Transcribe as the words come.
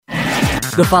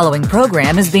The following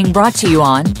program is being brought to you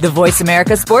on the Voice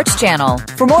America Sports Channel.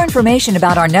 For more information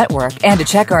about our network and to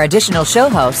check our additional show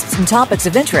hosts and topics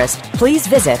of interest, please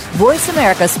visit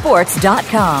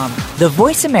voiceamericasports.com. The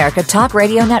Voice America Talk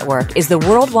Radio Network is the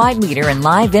worldwide leader in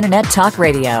live Internet talk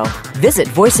radio. Visit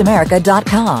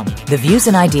voiceamerica.com. The views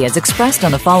and ideas expressed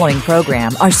on the following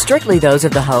program are strictly those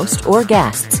of the host or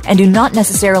guests and do not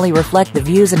necessarily reflect the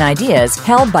views and ideas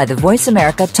held by the Voice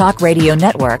America Talk Radio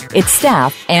Network, its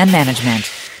staff, and management.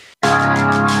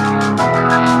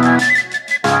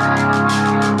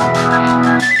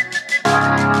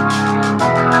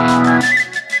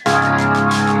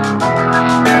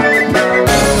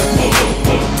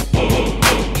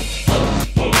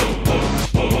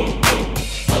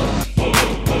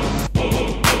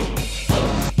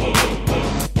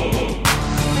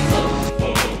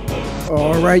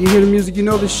 All right, you hear the music, you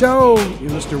know the show. You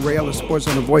listen to Ellis Sports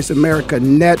on the Voice America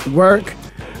Network.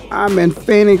 I'm in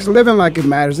Phoenix, living like it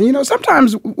matters. And, you know,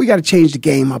 sometimes we got to change the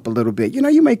game up a little bit. You know,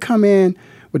 you may come in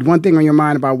with one thing on your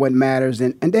mind about what matters,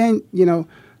 and then, you know,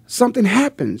 something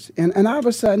happens. And all of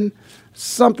a sudden,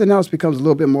 something else becomes a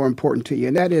little bit more important to you.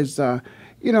 And that is,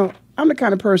 you know, I'm the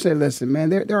kind of person that, listen,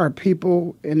 man, there are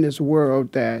people in this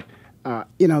world that,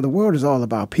 you know, the world is all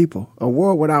about people. A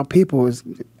world without people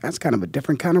that's kind of a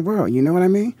different kind of world. You know what I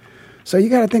mean? So you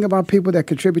got to think about people that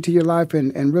contribute to your life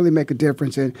and really make a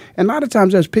difference. And a lot of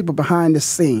times there's people behind the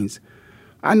scenes.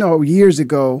 I know years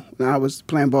ago when I was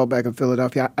playing ball back in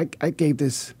Philadelphia, I gave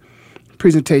this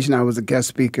presentation. I was a guest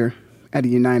speaker at a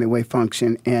United Way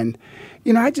function. And,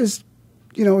 you know, I just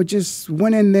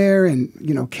went in there and,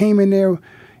 you know, came in there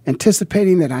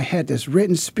anticipating that I had this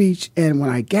written speech. And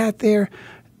when I got there,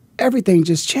 everything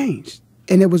just changed.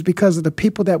 And it was because of the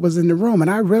people that was in the room. And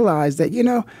I realized that, you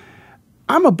know,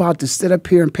 I'm about to sit up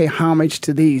here and pay homage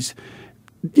to these,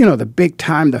 you know, the big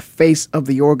time, the face of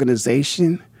the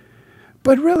organization.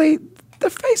 But really, the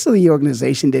face of the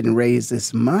organization didn't raise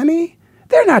this money.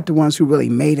 They're not the ones who really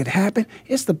made it happen.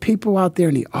 It's the people out there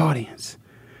in the audience,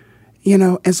 you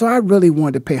know. And so I really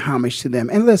wanted to pay homage to them.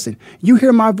 And listen, you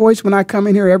hear my voice when I come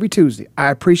in here every Tuesday. I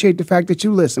appreciate the fact that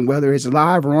you listen, whether it's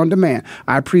live or on demand.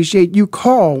 I appreciate you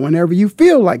call whenever you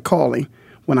feel like calling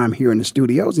when I'm here in the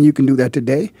studios, and you can do that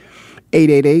today.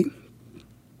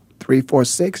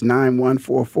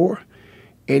 888-346-9144,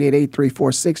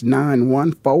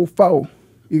 888-346-9144.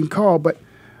 You can call, but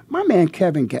my man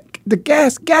Kevin, the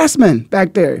gasman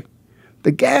back there,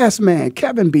 the gas man,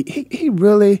 Kevin B,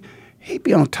 he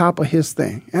be on top of his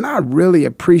thing. And I really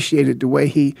appreciated the way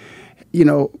he, you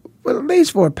know, well, at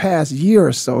least for the past year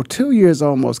or so, 2 years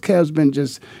almost, Kev's been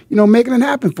just, you know, making it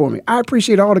happen for me. I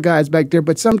appreciate all the guys back there,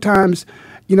 but sometimes,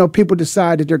 you know, people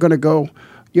decide that they're going to go,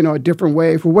 you know, a different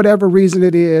way for whatever reason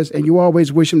it is, and you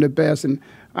always wish him the best. And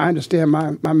I understand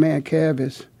my man Kev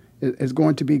is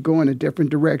going to be going a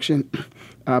different direction,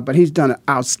 but he's done an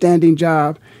outstanding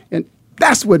job, and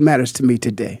that's what matters to me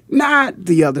today. Not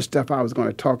the other stuff I was going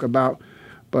to talk about,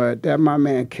 but that my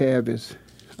man Kev is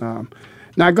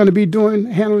not going to be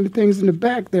handling the things in the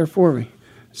back there for me.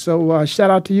 So shout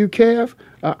out to you, Kev.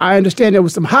 I understand there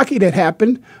was some hockey that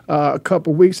happened a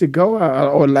couple weeks ago,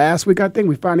 or last week, I think.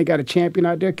 We finally got a champion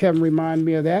out there. Kevin reminded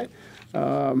me of that.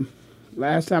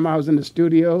 Last time I was in the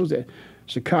studios,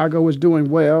 Chicago was doing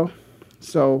well.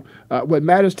 So what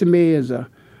matters to me is a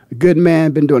good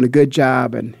man, been doing a good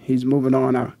job, and he's moving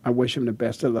on. I wish him the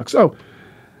best of luck. So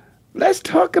let's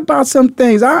talk about some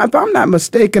things. If I'm not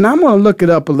mistaken, I'm going to look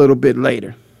it up a little bit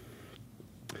later.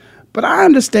 But I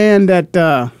understand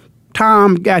that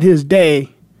Tom got his day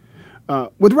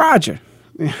with Roger.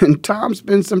 And Tom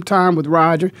spent some time with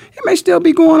Roger. It may still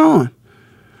be going on.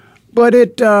 But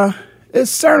it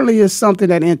certainly is something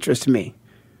that interests me.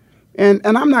 And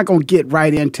I'm not going to get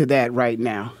right into that right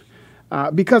now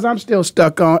because I'm still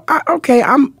stuck on, I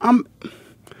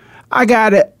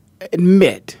got to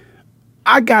admit,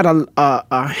 I got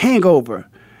a hangover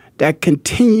that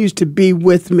continues to be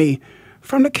with me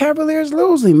from the Cavaliers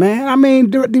losing, man. I mean,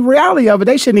 the reality of it,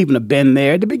 they shouldn't even have been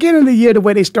there. At the beginning of the year, the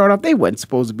way they start off, they wasn't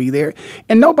supposed to be there.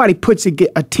 And nobody puts a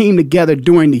team together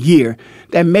during the year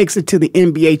that makes it to the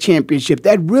NBA championship.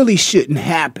 That really shouldn't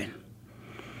happen.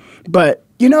 But,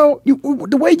 you know,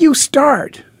 the way you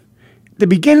start, the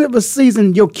beginning of a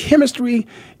season, your chemistry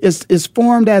is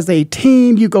formed as a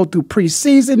team. You go through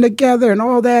preseason together and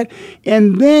all that.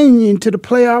 And then into the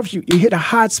playoffs, you hit a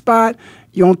hot spot.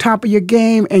 You're on top of your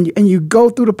game, and you go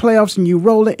through the playoffs, and you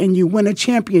roll it, and you win a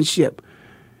championship.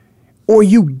 Or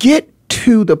you get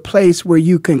to the place where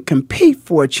you can compete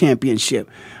for a championship.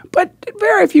 But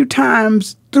very few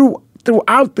times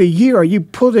throughout the year are you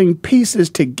putting pieces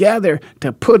together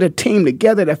to put a team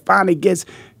together that finally gets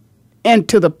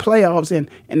into the playoffs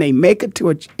and they make it to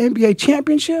an NBA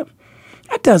championship?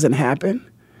 That doesn't happen.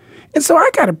 And so I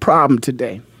got a problem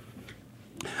today.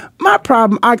 My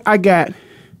problem I got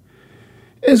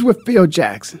is with Phil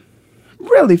Jackson.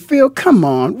 Really, Phil, come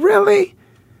on, really?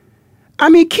 I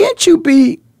mean, can't you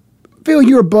be, Phil,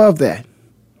 you're above that.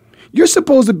 You're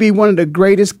supposed to be one of the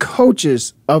greatest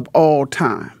coaches of all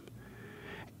time.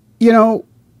 You know,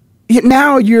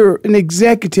 now you're an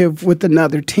executive with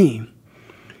another team.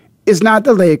 It's not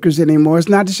the Lakers anymore. It's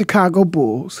not the Chicago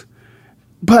Bulls.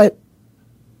 But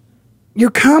you're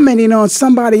commenting on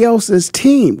somebody else's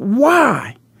team.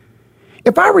 Why?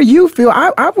 If I were you, Phil,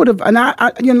 I would have,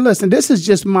 and listen, this is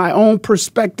just my own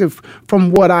perspective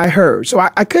from what I heard. So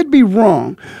I could be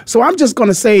wrong. So I'm just going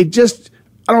to say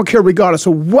I don't care regardless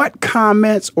of what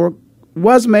comments or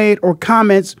was made or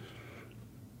comments.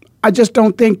 I just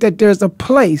don't think that there's a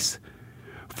place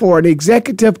for an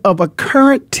executive of a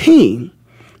current team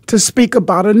to speak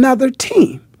about another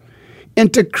team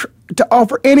and to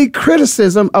offer any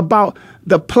criticism about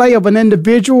the play of an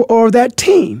individual or that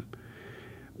team.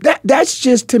 That's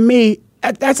just, to me,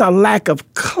 that's a lack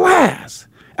of class.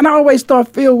 And I always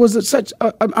thought Phil was such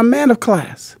a man of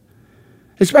class,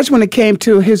 especially when it came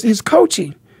to his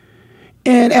coaching.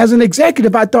 And as an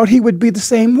executive, I thought he would be the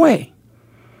same way.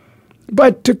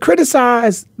 But to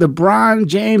criticize LeBron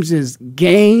James's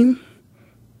game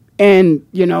and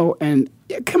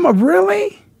come on,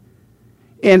 really?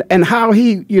 And how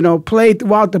he, played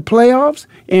throughout the playoffs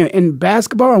in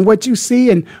basketball and what you see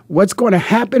and what's going to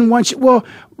happen once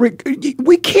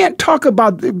we can't talk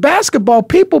about basketball.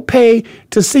 People pay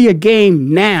to see a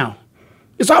game now.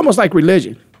 It's almost like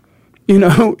religion.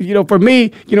 For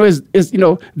me,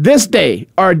 it's this day,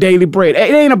 our daily bread.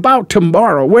 It ain't about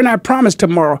tomorrow. We're not promised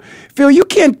tomorrow. Phil, you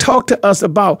can't talk to us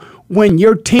about when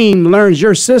your team learns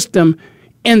your system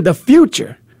in the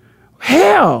future.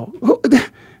 Hell,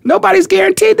 nobody's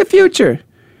guaranteed the future.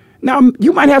 Now,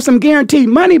 you might have some guaranteed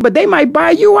money, but they might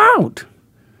buy you out.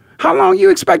 How long you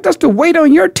expect us to wait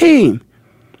on your team?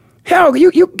 Hell,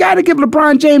 you got to give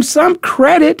LeBron James some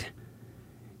credit.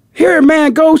 Here a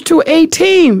man goes to a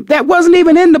team that wasn't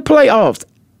even in the playoffs.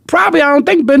 Probably, I don't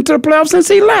think, been to the playoffs since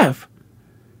he left.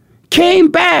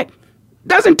 Came back.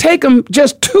 Doesn't take him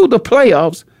just to the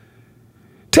playoffs.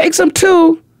 Takes him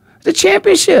to the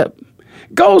championship.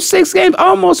 Goes 6 games,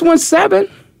 almost won 7.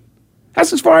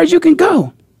 That's as far as you can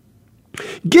go.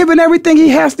 Given everything he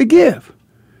has to give.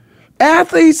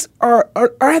 Athletes are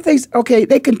athletes, okay,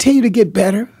 they continue to get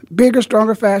better, bigger,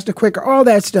 stronger, faster, quicker, all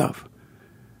that stuff.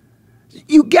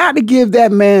 You got to give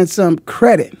that man some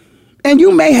credit. And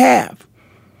you may have.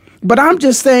 But I'm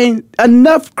just saying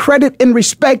enough credit and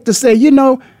respect to say,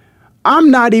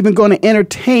 I'm not even going to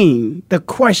entertain the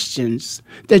questions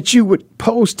that you would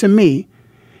pose to me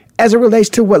as it relates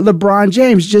to what LeBron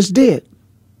James just did.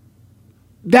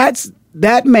 That's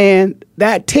that man,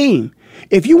 that team.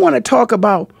 If you want to talk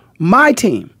about my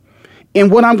team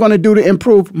and what I'm going to do to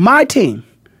improve my team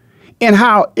and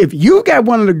how if you got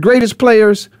one of the greatest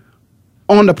players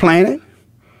on the planet,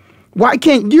 why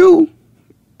can't you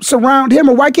surround him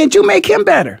or why can't you make him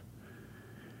better?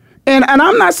 And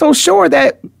I'm not so sure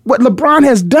that what LeBron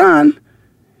has done,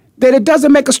 that it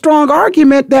doesn't make a strong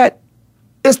argument that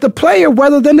it's the player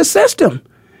rather than the system.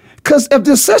 Because if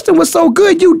the system was so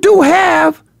good, you do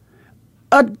have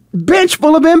a bench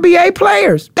full of NBA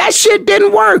players. That shit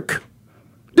didn't work.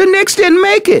 The Knicks didn't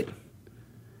make it.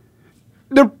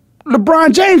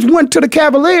 LeBron James went to the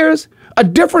Cavaliers, a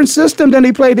different system than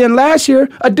he played in last year,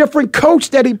 a different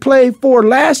coach that he played for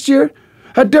last year,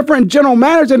 a different general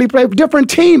manager than he played for, different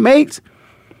teammates,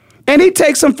 and he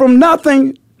takes them from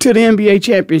nothing to the NBA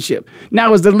championship.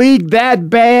 Now, is the league that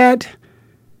bad?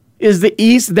 Is the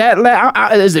East that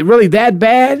is it really that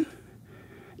bad?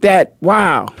 That,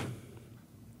 wow,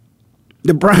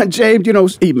 LeBron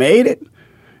James, he made it.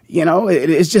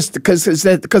 It's just because it's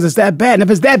that bad. And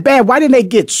if it's that bad, why didn't they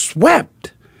get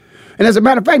swept? And as a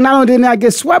matter of fact, not only did they not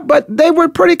get swept, but they were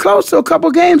pretty close to a couple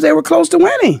games. They were close to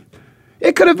winning.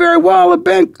 It could have very well have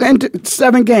been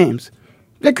 7 games.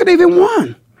 They could have even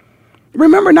won.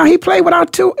 Remember, now he played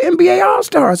without 2 NBA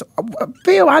All-Stars.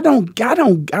 Phil, I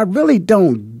really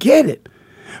don't get it.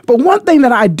 But one thing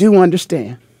that I do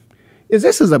understand is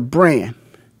this is a brand.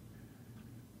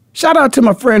 Shout out to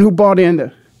my friend who bought in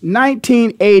the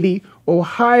 1980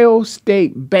 Ohio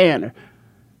State banner.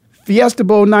 Fiesta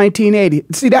Bowl 1980.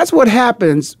 See, that's what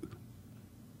happens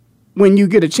when you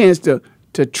get a chance to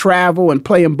travel and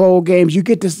play in bowl games. You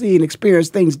get to see and experience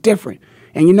things different.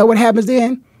 And you know what happens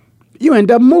then? You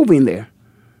end up moving there.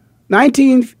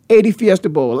 1980 Fiesta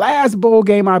Bowl, last bowl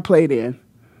game I played in.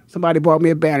 Somebody bought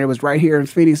me a banner. It was right here in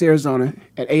Phoenix, Arizona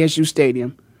at ASU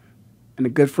Stadium. and a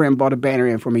good friend bought a banner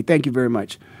in for me. Thank you very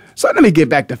much. So let me get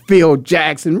back to Phil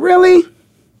Jackson. Really?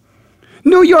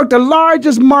 New York, the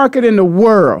largest market in the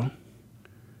world.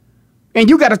 And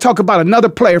you got to talk about another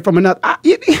player from another.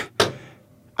 If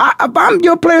I'm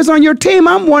your players on your team,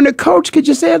 I'm wondering, Coach, could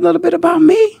you say a little bit about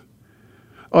me?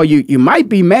 Or you might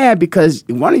be mad because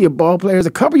one of your ball players,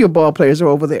 a couple of your ball players are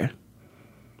over there.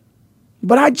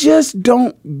 But I just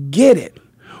don't get it.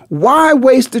 Why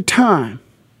waste the time?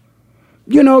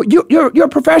 You know, you're a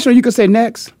professional. You can say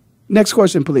next. Next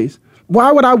question, please.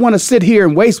 Why would I want to sit here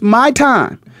and waste my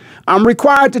time? I'm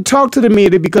required to talk to the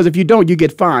media because if you don't, you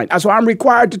get fined. So I'm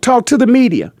required to talk to the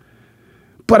media.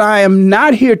 But I am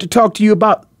not here to talk to you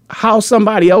about how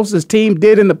somebody else's team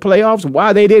did in the playoffs,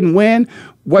 why they didn't win,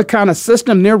 what kind of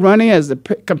system they're running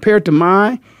compared to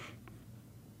mine.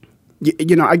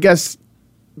 You know, I guess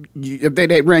if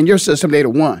they ran your system, they'd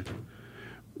have won.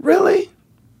 Really?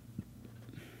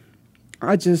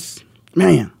 I'm just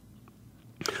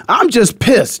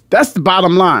pissed. That's the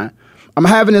bottom line. I'm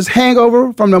having this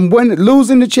hangover from them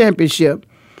losing the championship,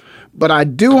 but I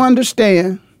do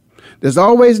understand there's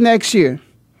always next year.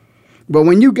 But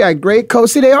when you got great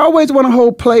coaches, see, they always want to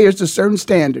hold players to certain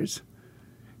standards.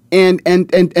 And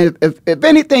if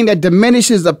anything that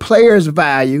diminishes a player's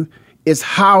value is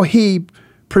how he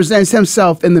presents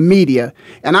himself in the media.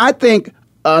 And I think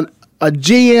a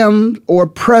GM or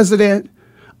president,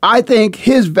 I think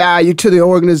his value to the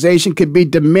organization could be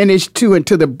diminished too, and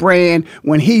to the brand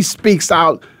when he speaks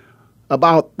out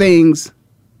about things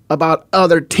about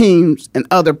other teams and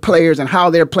other players and how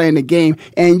they're playing the game,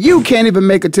 and you can't even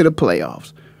make it to the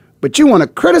playoffs. But you want to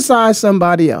criticize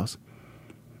somebody else.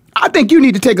 I think you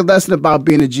need to take a lesson about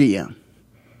being a GM.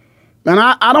 And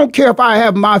I don't care if I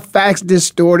have my facts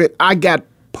distorted. I got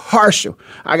partial.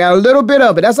 I got a little bit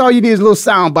of it. That's all you need is a little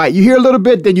sound bite. You hear a little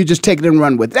bit, then you just take it and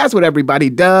run with it. That's what everybody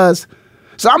does.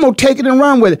 So I'm going to take it and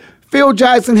run with it. Phil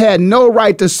Jackson had no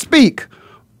right to speak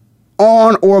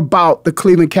on or about the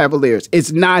Cleveland Cavaliers.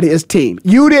 It's not his team.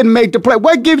 You didn't make the play.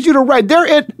 What gives you the right? They're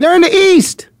in the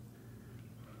East.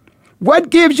 What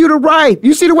gives you the right?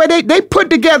 You see the way they put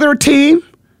together a team?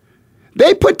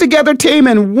 They put together a team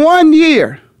in 1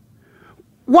 year.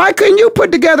 Why couldn't you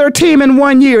put together a team in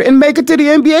 1 year and make it to the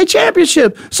NBA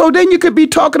championship? So then you could be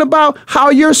talking about how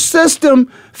your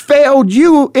system failed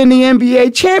you in the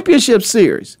NBA championship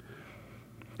series.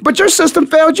 But your system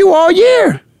failed you all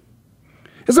year.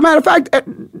 As a matter of fact,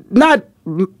 not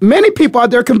many people out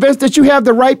there are convinced that you have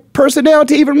the right personnel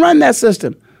to even run that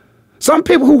system. Some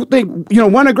people who think,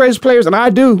 one of the greatest players, and I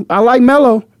do, I like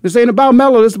Melo. This ain't about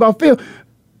Melo, this is about Phil.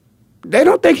 They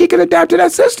don't think he can adapt to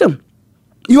that system.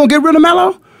 You gonna get rid of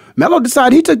Melo? Melo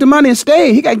decided he took the money and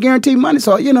stayed. He got guaranteed money,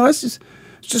 so it's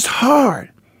just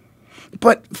hard.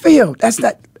 But Phil, that's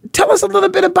not. Tell us a little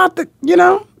bit about the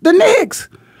Knicks.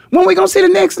 When we gonna see the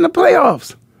Knicks in the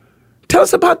playoffs? Tell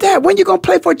us about that. When you gonna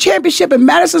play for a championship in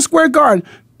Madison Square Garden,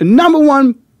 the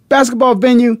 #1 basketball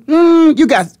venue? You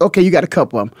got a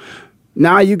couple of them.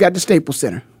 Now you got the Staples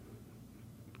Center.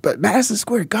 But Madison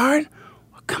Square Garden?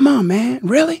 Come on, man.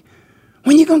 Really?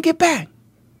 When you gonna get back?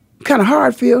 Kind of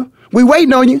hard, Phil. We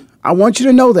waiting on you. I want you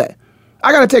to know that.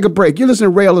 I got to take a break. You're listening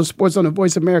to Ray Ellis Sports on the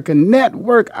Voice America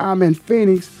Network. I'm in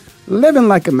Phoenix, living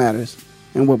like it matters,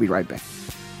 and we'll be right back.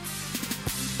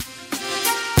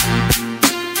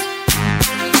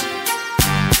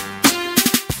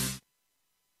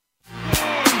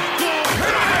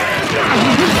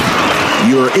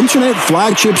 Your internet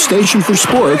flagship station for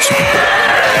sports.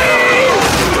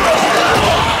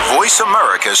 Voice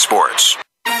America Sports.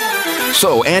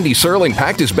 So Andy Serling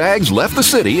packed his bags, left the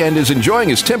city, and is enjoying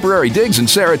his temporary digs in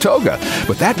Saratoga.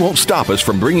 But that won't stop us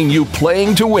from bringing you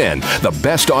Playing to Win, the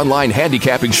best online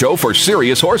handicapping show for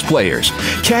serious horse players.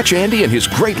 Catch Andy and his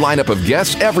great lineup of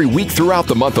guests every week throughout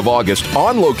the month of August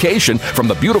on location from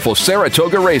the beautiful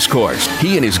Saratoga Racecourse.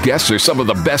 He and his guests are some of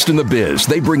the best in the biz.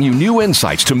 They bring you new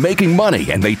insights to making money,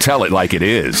 and they tell it like it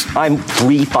is. I'm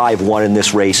 3-5-1 in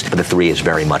this race, but the 3 is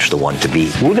very much the one to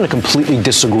beat. We're going to completely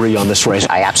disagree on this race.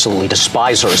 I absolutely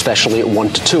despise her, especially at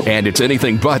 1-2. And it's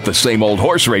anything but the same old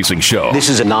horse racing show. This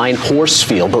is a 9-horse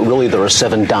field, but really there are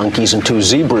 7 donkeys and 2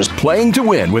 zebras. Playing to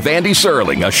Win with Andy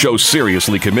Serling, a show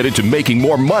seriously committed to making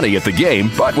more money at the game,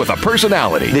 but with a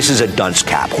personality. This is a dunce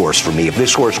cap horse for me. If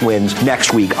this horse wins,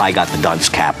 next week I got the dunce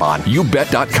cap on.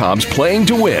 YouBet.com's Playing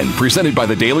to Win, presented by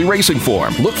the Daily Racing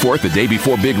Form. Look for it the day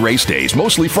before big race days,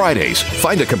 mostly Fridays.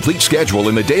 Find a complete schedule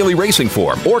in the Daily Racing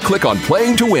Form or click on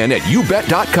Playing to Win at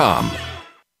YouBet.com.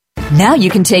 Now you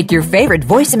can take your favorite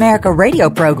Voice America radio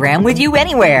program with you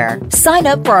anywhere. Sign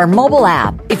up for our mobile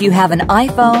app if you have an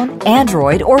iPhone,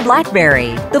 Android, or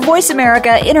BlackBerry. The Voice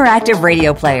America Interactive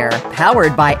Radio Player,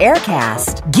 powered by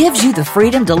Aircast, gives you the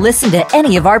freedom to listen to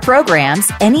any of our programs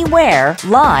anywhere,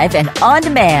 live and on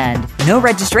demand. No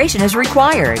registration is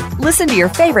required. Listen to your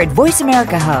favorite Voice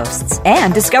America hosts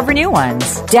and discover new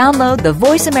ones. Download the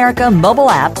Voice America mobile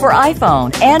app for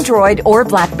iPhone, Android, or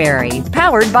BlackBerry,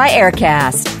 powered by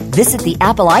Aircast. Visit the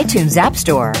Apple iTunes App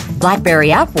Store,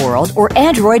 BlackBerry App World, or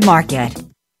Android Market.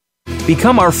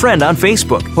 Become our friend on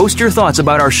Facebook. Post your thoughts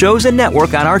about our shows and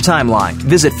network on our timeline.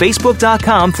 Visit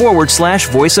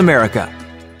Facebook.com/Voice America.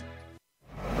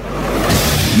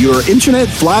 Your internet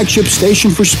flagship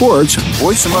station for sports,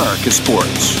 Voice America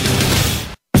Sports.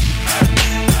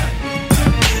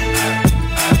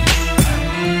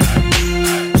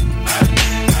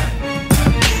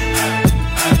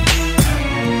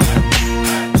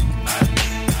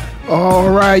 All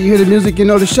right, you hear the music, you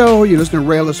know the show. You're listening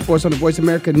to Ellis Sports on the Voice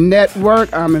America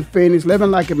Network. I'm in Phoenix,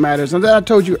 living like it matters. And I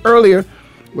told you earlier,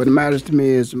 what matters to me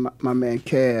is my man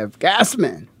Kev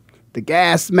Gassman, the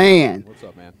Gas Man. What's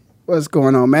up, man? What's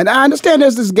going on, man? I understand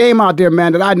there's this game out there,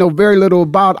 man, that I know very little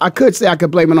about. I could say I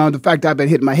could blame it on the fact that I've been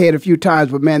hitting my head a few times,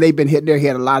 but, man, they've been hitting their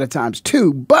head a lot of times,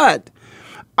 too. But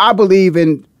I believe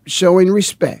in showing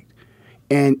respect.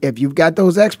 And if you've got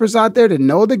those experts out there that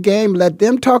know the game, let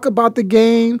them talk about the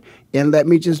game and let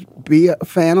me just be a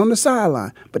fan on the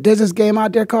sideline. But there's this game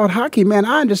out there called hockey, man.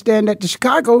 I understand that the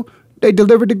Chicago, they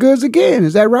delivered the goods again.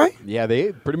 Is that right? Yeah,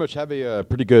 they pretty much have a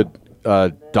pretty good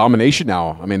domination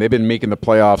now. I mean, they've been making the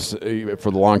playoffs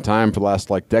for the long time, for the last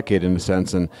decade in a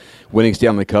sense, and winning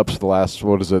Stanley Cups for the last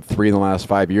 3 in the last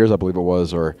 5 years, I believe it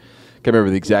was, or I can't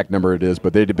remember the exact number it is,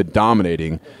 but they've been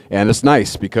dominating, and it's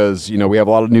nice because we have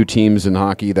a lot of new teams in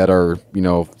hockey that are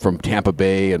from Tampa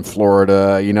Bay and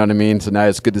Florida. You know what I mean? So now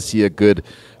it's good to see a good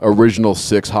original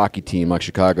six hockey team like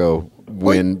Chicago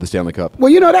win the Stanley Cup.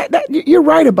 Well, that you're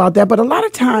right about that, but a lot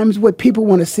of times what people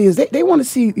want to see is they want to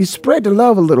see you spread the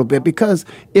love a little bit, because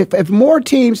if more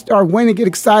teams start winning, get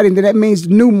excited, then that means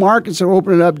new markets are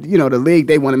opening up. The league,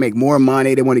 they want to make more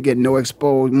money, they want to get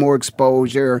more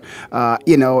exposure.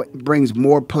 It brings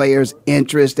more players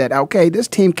interest that, okay, this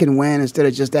team can win instead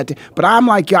of just that team. But I'm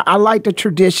like, I like the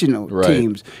traditional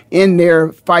teams in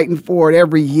there fighting for it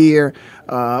every year.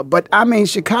 But I mean,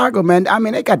 Chicago, man,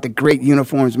 they got the great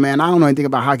uniforms, man. I don't know anything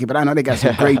about hockey, but I know they got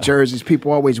some great jerseys.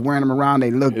 People always wearing them around. They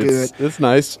look good. It's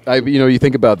nice. You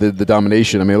think about the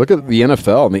domination. I mean, look at the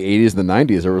NFL in the 80s and the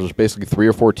 90s. There was basically 3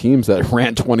 or 4 teams that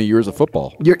ran 20 years of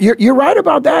football. You're right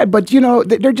about that, but,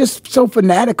 they're just so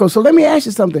fanatical. So let me ask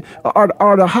you something.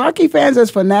 Are the hockey fans as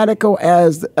fanatical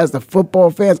as the football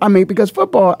fans? I mean, because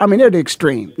football, they're the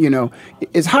extreme,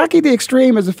 Is hockey the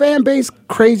extreme? Is the fan base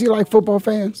crazy like football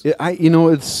fans? Yeah,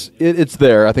 it's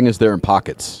there. I think it's there in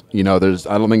pockets. I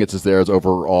don't think it's as there as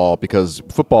overall, because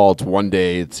football, it's one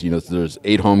day. It's there's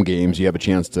 8 home games. You have a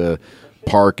chance to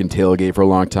park and tailgate for a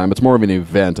long time. It's more of an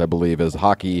event, I believe. As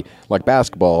hockey, like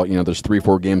basketball, there's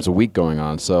 3-4 games a week going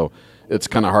on. So it's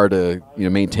kind of hard to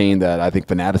maintain that, I think,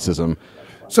 fanaticism.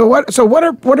 So what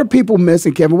are people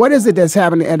missing, Kevin? What is it that's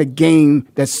happening at a game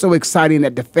that's so exciting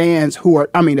that the fans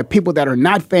the people that are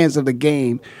not fans of the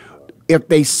game, if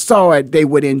they saw it, they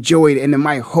would enjoy it and it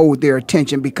might hold their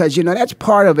attention, because, that's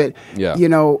part of it. Yeah.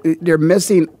 They're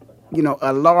missing,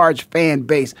 a large fan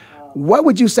base. What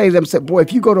would you say to them? Say, boy,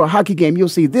 if you go to a hockey game, you'll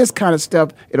see this kind of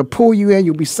stuff. It'll pull you in.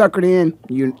 You'll be suckered in.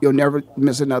 You'll never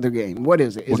miss another game. What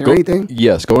is it? Is there anything?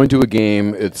 Yes, going to a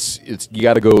game, it's you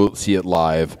got to go see it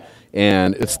live,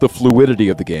 and it's the fluidity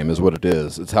of the game is what it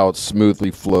is. It's how it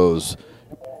smoothly flows,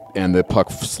 and the puck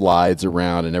slides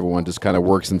around, and everyone just kind of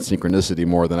works in synchronicity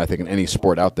more than I think in any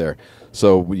sport out there.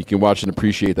 So you can watch and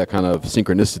appreciate that kind of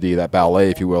synchronicity, that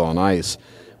ballet, if you will, on ice,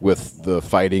 with the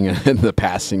fighting and the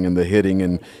passing and the hitting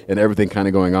and everything kind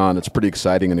of going on. It's pretty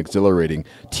exciting and exhilarating.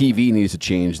 TV needs to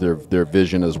change their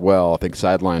vision as well. I think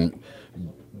sideline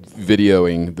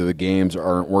videoing the games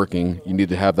aren't working. You need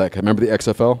to have that. Remember the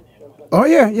XFL? Oh,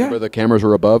 yeah. Where the cameras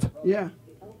are above? Yeah.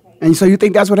 And so you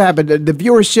think that's what happened? The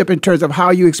viewership in terms of how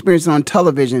you experience it on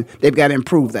television, they've got to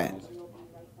improve that.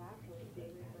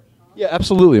 Yeah,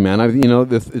 absolutely, man.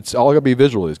 It's all got to be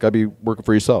visual. It's got to be working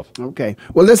for yourself. Okay.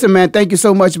 Well, listen, man, thank you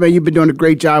so much, man. You've been doing a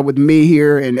great job with me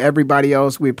here and everybody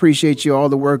else. We appreciate you. All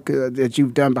the work that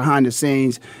you've done behind the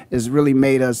scenes has really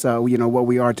made us, what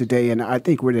we are today. And I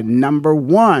think we're the number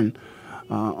one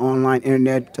online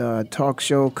internet talk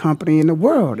show company in the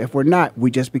world. If we're not,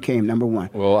 we just became number one.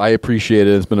 Well, I appreciate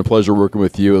it. It's been a pleasure working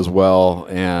with you as well,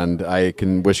 and I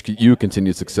can wish you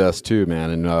continued success too, man.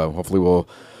 And hopefully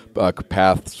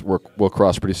paths will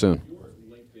cross pretty soon.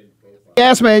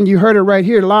 Yes, man, you heard it right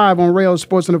here live on Rail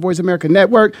Sports on the Voice America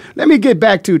Network. Let me get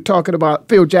back to talking about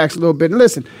Phil Jackson a little bit. And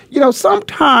listen,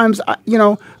 sometimes, I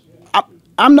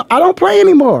don't play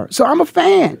anymore, so I'm a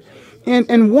fan.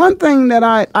 And one thing that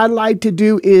I like to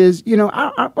do is,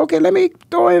 okay, let me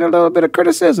throw in a little bit of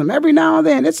criticism every now and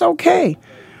then. It's okay,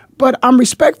 but I'm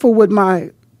respectful with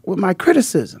my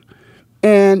criticism,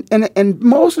 and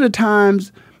most of the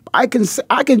times I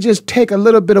can just take a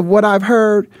little bit of what I've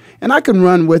heard and I can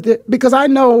run with it because I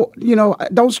know,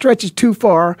 don't stretch it too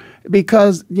far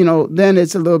because, then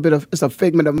it's it's a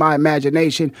figment of my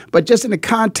imagination. But just in the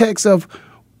context of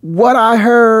what I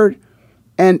heard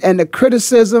and the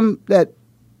criticism that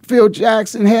Phil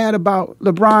Jackson had about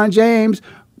LeBron James,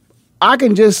 I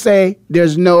can just say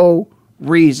there's no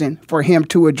reason for him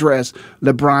to address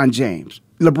LeBron James.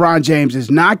 LeBron James is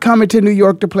not coming to New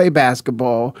York to play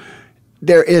basketball.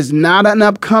 There is not an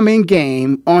upcoming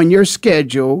game on your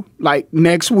schedule like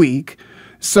next week.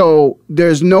 So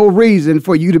there's no reason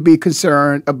for you to be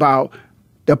concerned about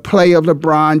the play of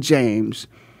LeBron James.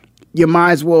 You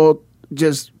might as well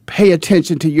just pay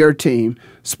attention to your team.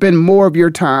 Spend more of your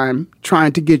time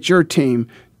trying to get your team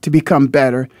to become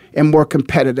better and more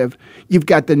competitive. You've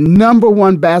got the number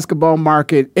one basketball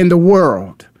market in the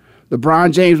world.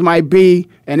 LeBron James might be,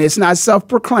 and it's not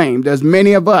self-proclaimed. There's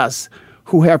many of us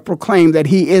who have proclaimed that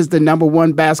he is the number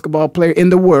one basketball player in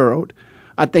the world.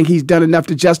 I think he's done enough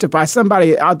to justify.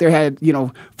 Somebody out there had,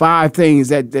 5 things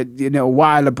that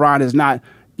why LeBron is not,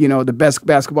 the best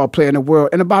basketball player in the world.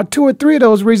 And about 2 or 3 of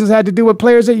those reasons had to do with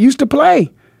players that used to play.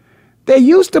 They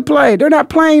used to play. They're not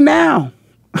playing now.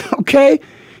 Okay?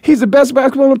 He's the best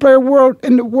basketball player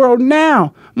in the world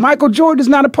now. Michael Jordan is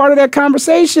not a part of that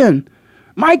conversation.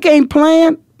 Mike ain't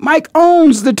playing. Mike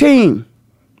owns the team.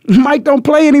 Mike don't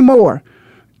play anymore.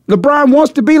 LeBron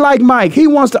wants to be like Mike. He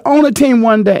wants to own a team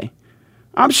one day.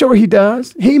 I'm sure he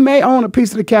does. He may own a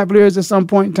piece of the Cavaliers at some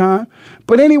point in time.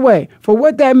 But anyway, for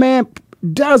what that man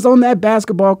does on that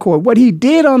basketball court, what he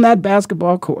did on that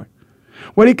basketball court,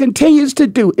 what he continues to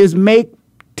do is make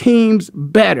teams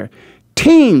better.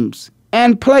 Teams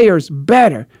and players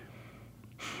better.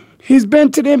 He's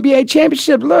been to the NBA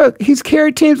championship. Look, he's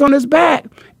carried teams on his back.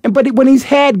 But when he's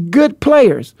had good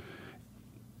players,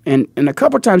 and a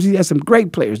couple of times he has some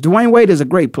great players. Dwayne Wade is a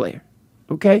great player,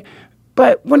 okay?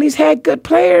 But when he's had good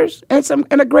players and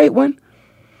a great one,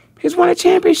 he's won a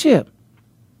championship.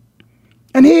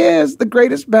 And he is the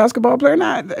greatest basketball player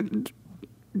now.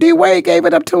 D. Wade gave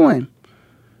it up to him.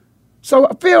 So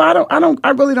Phil, I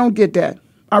really don't get that.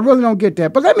 I really don't get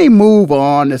that. But let me move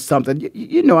on to something.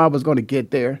 You know I was going to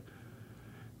get there.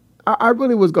 I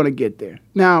really was going to get there.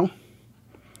 Now,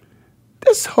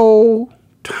 this whole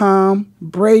Tom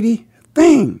Brady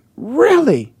thing,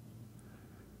 really?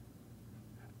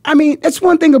 I mean, it's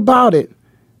one thing about it.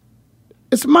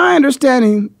 It's my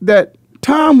understanding that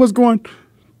Tom was going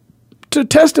to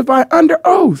testify under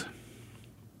oath.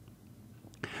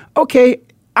 Okay,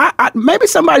 maybe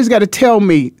somebody's got to tell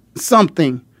me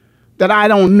something that I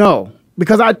don't know,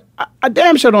 because I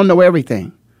damn sure don't know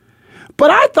everything.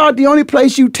 But I thought the only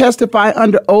place you testify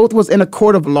under oath was in a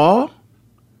court of law,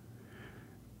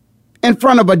 in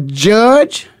front of a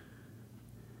judge.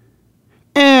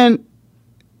 And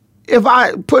if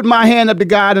I put my hand up to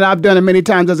God, and I've done it many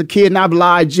times as a kid, and I've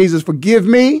lied, Jesus, forgive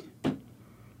me,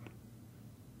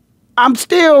 I'm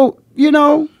still,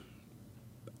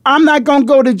 I'm not going to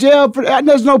go to jail for that.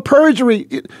 There's no perjury.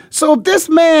 So if this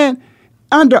man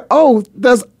under oath,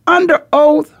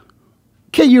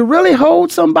 can you really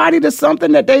hold somebody to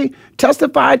something that they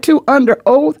testified to under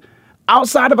oath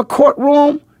outside of a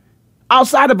courtroom,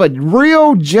 outside of a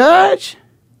real judge?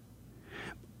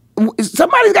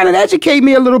 Somebody's got to educate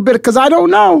me a little bit because I don't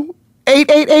know.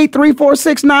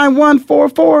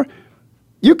 888-346-9144.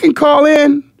 You can call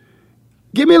in.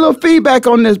 Give me a little feedback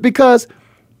on this, because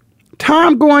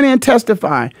Tom going in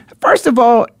testifying. First of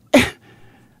all,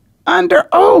 under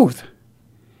oath,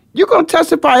 you're going to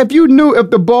testify if you knew if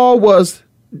the ball was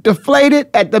deflated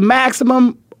at the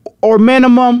maximum or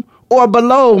minimum or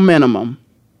below minimum.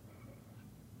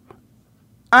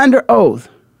 Under oath.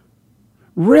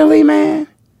 Really, man?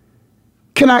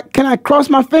 Can I cross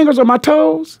my fingers or my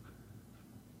toes?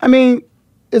 I mean,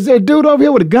 is there a dude over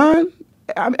here with a gun?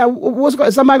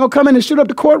 Is somebody going to come in and shoot up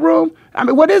the courtroom? I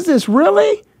mean, what is this,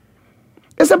 really?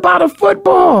 It's about a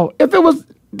football, if it was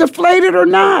deflated or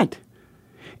not.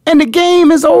 And the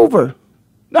game is over.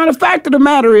 Now, the fact of the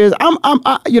matter is,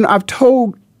 I've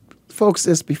told folks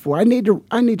this before. I need to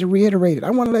reiterate it. I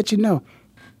want to let you know.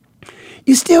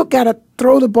 You still got to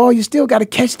throw the ball. You still got to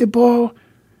catch the ball.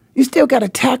 You still got to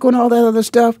tackle and all that other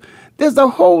stuff. There's a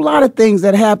whole lot of things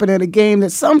that happen in a game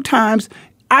that sometimes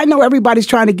I know everybody's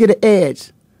trying to get an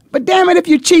edge. But damn it, if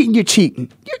you're cheating, you're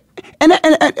cheating.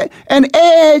 An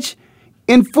edge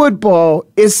in football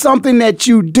is something that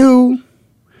you do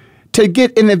to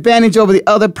get an advantage over the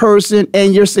other person,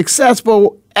 and you're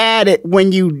successful at it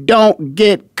when you don't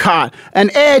get caught.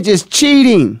 An edge is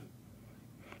cheating.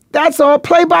 That's all.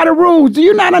 Play by the rules. Do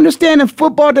you not understand in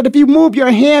football that if you move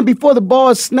your hand before the ball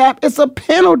is snapped, it's a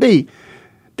penalty?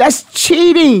 That's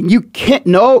cheating. You can't.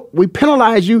 No, we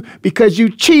penalize you because you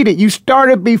cheated. You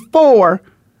started before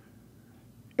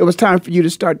it was time for you to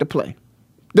start to play.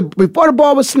 Before the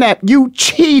ball was snapped, you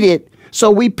cheated, so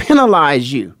we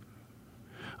penalize you.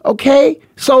 Okay?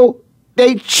 So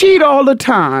they cheat all the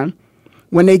time.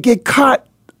 When they get caught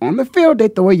on the field, they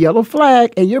throw a yellow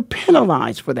flag, and you're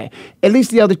penalized for that. At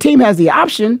least the other team has the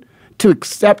option to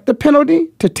accept the penalty,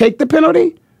 to take the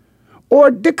penalty,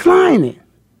 or decline it.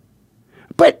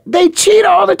 But they cheat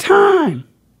all the time.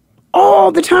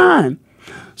 All the time.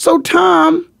 So,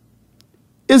 Tom,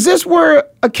 is this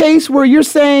a case where you're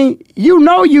saying, you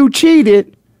know you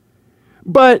cheated,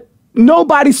 but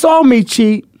nobody saw me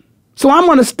cheat, so I'm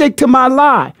going to stick to my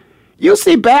lie? You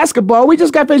see basketball. We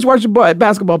just got finished watching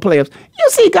basketball players. You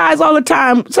see guys all the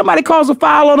time. Somebody calls a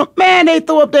foul on them. Man, they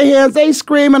throw up their hands. They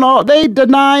scream and all. They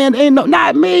denying. Ain't no,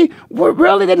 not me.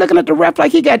 Really? They're looking at the ref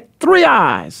like he got 3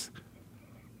 eyes.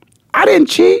 I didn't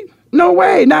cheat. No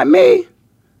way. Not me.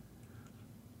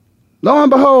 Lo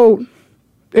and behold,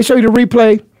 they show you the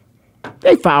replay.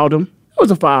 They fouled him. It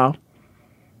was a foul.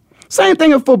 Same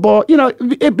thing in football. You know,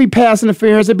 it'd be pass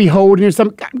interference. It'd be holding or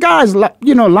something. Guys,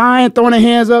 you know, lying, throwing their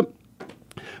hands up,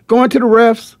 going to the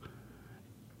refs,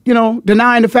 you know,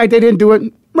 denying the fact they didn't do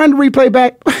it. Run the replay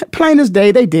back. Plain as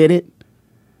day, they did it.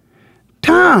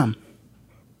 Tom,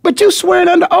 but you swearing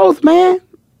under oath, man.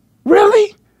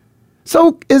 Really?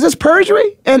 So is this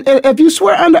perjury? And if you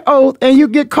swear under oath and you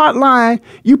get caught lying,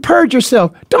 you purge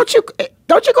yourself. Don't you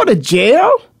go to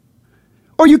jail?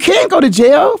 Or you can't go to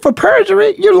jail for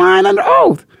perjury. You're lying under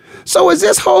oath. So is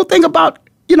this whole thing about,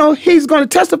 you know, he's going to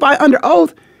testify under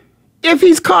oath? If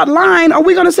he's caught lying, are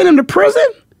we going to send him to prison?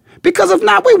 Because if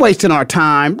not, we're wasting our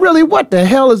time. Really, what the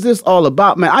hell is this all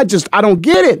about, man? I don't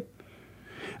get it.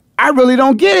 I really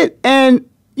don't get it. And,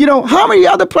 you know, how many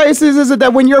other places is it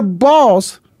that when your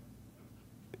boss,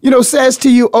 you know, says to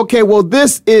you, okay, well,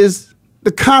 this is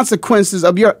the consequences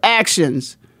of your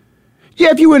actions.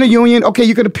 Yeah, if you were in a union, okay,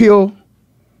 you could appeal.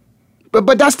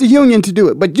 But that's the union to do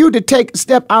it. But you to take a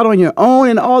step out on your own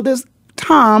and all this,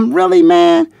 Tom, really,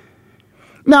 man?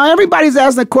 Now, everybody's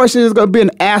asking the question, is going to be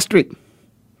an asterisk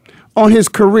on his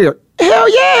career.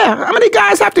 Hell yeah. How many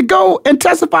guys have to go and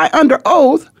testify under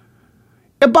oath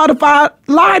about if I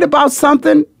lied about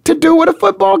something to do with a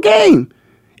football game?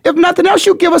 If nothing else,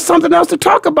 you give us something else to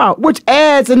talk about, which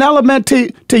adds an element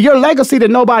to your legacy that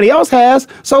nobody else has.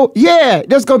 So, yeah,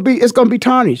 it's going to be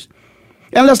tarnished.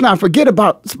 And let's not forget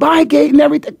about Spygate and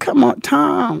everything. Come on,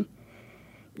 Tom.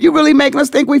 You really making us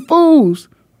think we fools.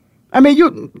 I mean,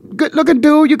 you good-looking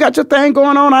dude. You got your thing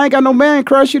going on. I ain't got no man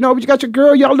crush, you know, but you got your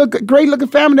girl. Y'all look great-looking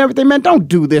family and everything. Man, don't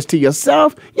do this to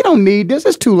yourself. You don't need this.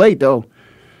 It's too late, though.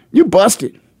 You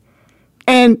busted.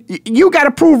 And you got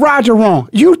to prove Roger wrong.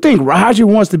 You think Roger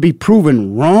wants to be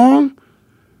proven wrong?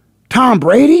 Tom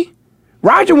Brady?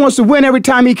 Roger wants to win every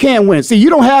time he can win. See, you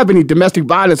don't have any domestic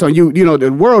violence on you. You know,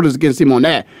 the world is against him on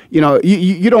that. You know,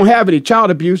 you don't have any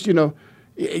child abuse. You know,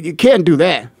 you can't do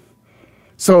that.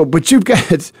 So, but you've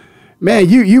got, man,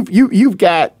 you've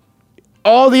got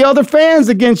all the other fans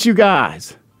against you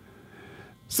guys.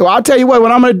 So I'll tell you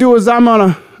what I'm going to do is I'm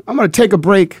going to take a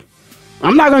break.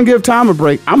 I'm not going to give Tom a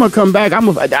break. I'm going to come back. I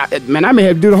may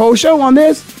have to do the whole show on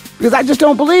this because I just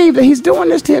don't believe that he's doing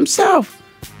this to himself.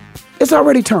 It's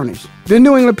already tarnished. The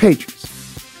New England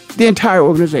Patriots, the entire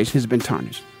organization has been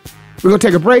tarnished. We're going to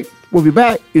take a break. We'll be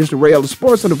back. It's the Ray Ellis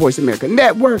Sports on the Voice America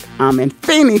Network. I'm in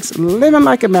Phoenix, living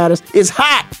like it matters. It's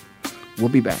hot. We'll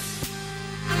be back.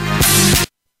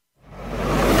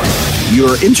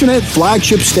 Your internet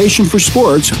flagship station for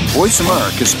sports, Voice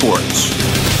America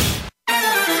Sports.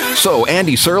 So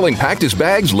Andy Serling packed his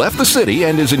bags, left the city,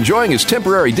 and is enjoying his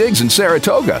temporary digs in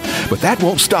Saratoga. But that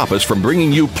won't stop us from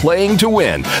bringing you Playing to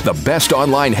Win, the best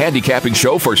online handicapping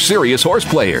show for serious horse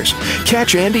players.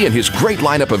 Catch Andy and his great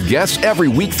lineup of guests every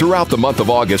week throughout the month of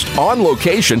August on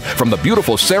location from the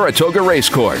beautiful Saratoga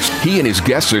Racecourse. He and his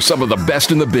guests are some of the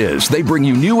best in the biz. They bring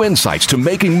you new insights to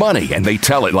making money, and they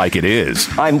tell it like it is.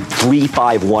 I'm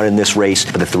 3-5-1 in this race,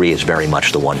 but the 3 is very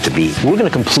much the one to beat. We're going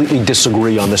to completely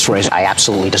disagree on this race. I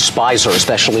absolutely despise despise her,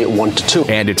 especially at 1 to 2.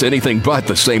 And it's anything but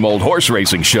the same old horse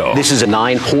racing show. This is a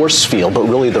 9-horse field, but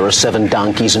really there are 7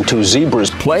 donkeys and 2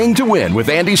 zebras. Playing to Win with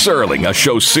Andy Serling, a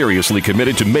show seriously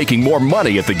committed to making more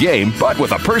money at the game, but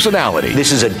with a personality.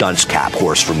 This is a dunce cap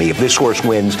horse for me. If this horse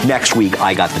wins, next week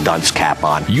I got the dunce cap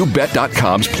on.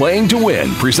 YouBet.com's Playing to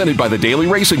Win, presented by the Daily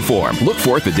Racing Form. Look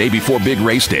for it the day before big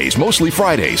race days, mostly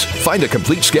Fridays. Find a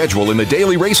complete schedule in the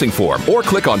Daily Racing Form or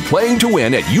click on Playing to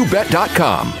Win at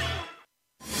YouBet.com.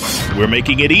 We're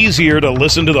making it easier to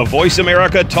listen to the Voice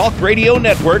America Talk Radio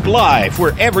Network live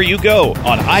wherever you go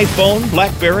on iPhone,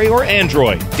 BlackBerry, or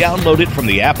Android. Download it from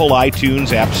the Apple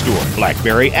iTunes App Store,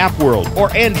 BlackBerry App World, or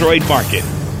Android Market.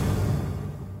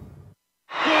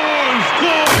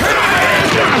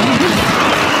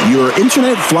 Your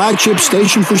internet flagship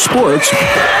station for sports.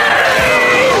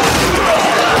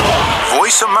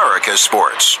 Voice America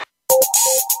Sports.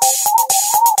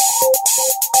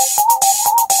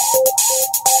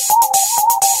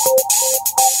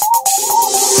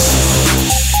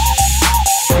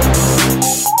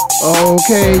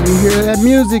 Okay, you hear that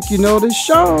music, you know the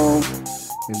show.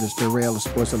 It is the Rail of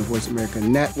Sports on the Voice America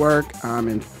Network. I'm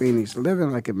in Phoenix,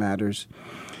 living like it matters.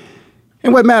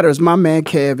 And what matters, my man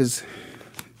Kev has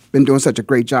been doing such a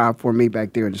great job for me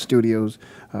back there in the studios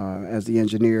as the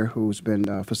engineer who's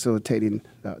been facilitating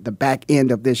the back end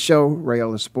of this show,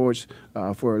 Rail of Sports,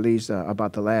 for at least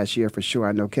about the last year for sure.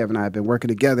 I know Kevin and I have been working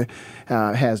together,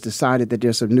 has decided that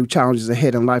there's some new challenges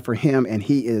ahead in life for him, and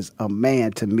he is a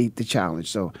man to meet the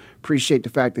challenge. So appreciate the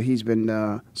fact that he's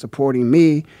been supporting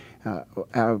me,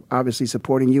 obviously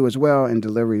supporting you as well, and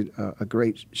delivering a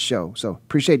great show. So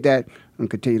appreciate that. And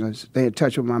continue to stay in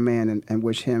touch with my man and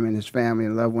wish him and his family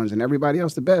and loved ones and everybody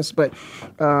else the best. But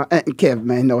and Kev,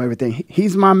 man, know everything.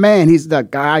 He's my man. He's the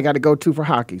guy I got to go to for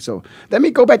hockey. So let me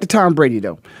go back to Tom Brady,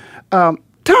 though.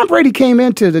 Tom Brady came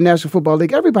into the National Football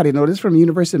League. Everybody knows this, from the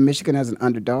University of Michigan as an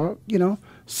underdog,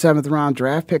 7th round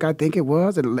draft pick, I think it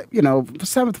was,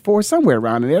 7th, 4th, somewhere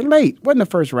around there, late. Wasn't a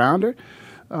first rounder.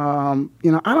 I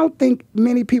don't think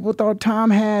many people thought Tom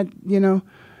had,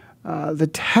 the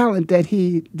talent that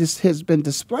he has been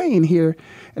displaying here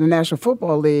in the National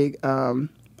Football League.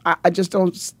 I just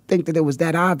don't think that it was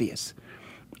that obvious.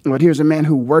 But here's a man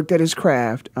who worked at his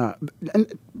craft.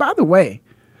 And by the way,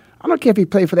 I don't care if he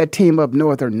played for that team up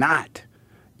north or not.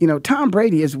 Tom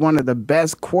Brady is one of the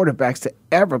best quarterbacks to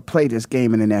ever play this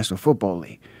game in the National Football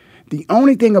League. The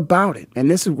only thing about it, and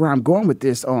this is where I'm going with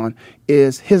this on,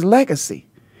 is his legacy.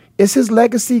 Is his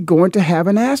legacy going to have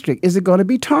an asterisk? Is it going to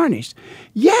be tarnished?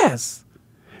 Yes,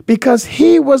 because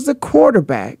he was the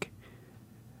quarterback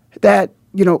that,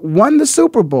 won the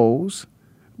Super Bowls,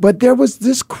 but there was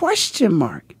this question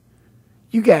mark.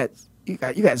 You got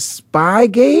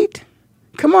Spygate.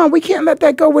 Come on, we can't let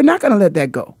that go. We're not going to let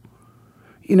that go.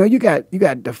 You got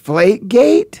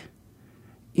Deflategate.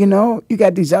 You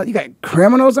got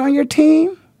criminals on your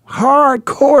team,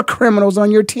 hardcore criminals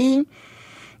on your team.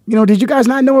 Did you guys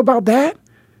not know about that?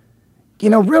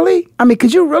 Really? I mean,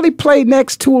 could you really play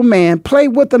next to a man, play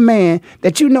with a man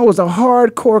that you know is a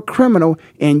hardcore criminal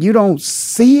and you don't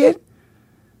see it?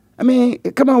 I mean,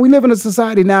 come on, we live in a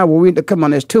society now where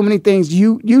there's too many things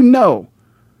you know.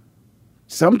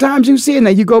 Sometimes you see it, and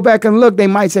then you go back and look, they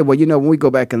might say, well, when we go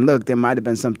back and look, there might have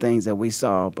been some things that we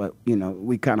saw, but,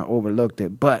 we kind of overlooked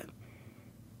it. But,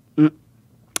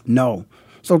 no.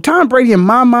 So Tom Brady, in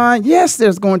my mind, yes,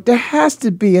 there has to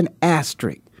be an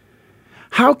asterisk.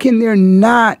 How can there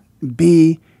not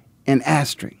be an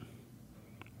asterisk?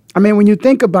 I mean, when you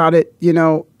think about it,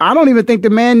 I don't even think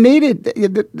the man needed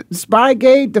the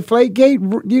Spygate,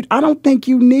 Deflategate. I don't think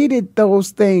you needed those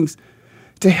things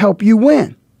to help you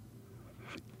win.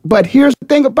 But here's the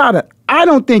thing about it. I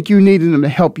don't think you needed them to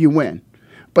help you win.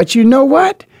 But you know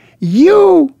what?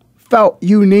 You felt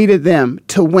you needed them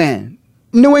to win.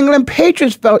 New England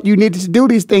Patriots felt you needed to do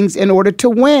these things in order to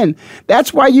win.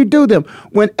 That's why you do them.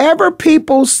 Whenever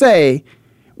people say,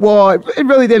 well, it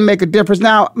really didn't make a difference.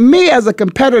 Now, me as a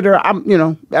competitor,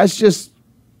 that's just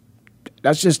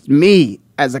me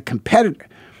as a competitor.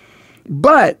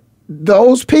 But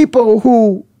those people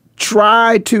who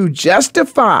try to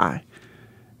justify,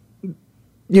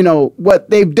 what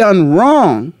they've done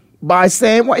wrong by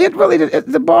saying, well,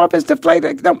 the ball is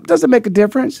deflated, it doesn't make a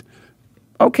difference.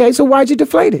 Okay, so why'd you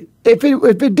deflate it? If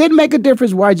it didn't make a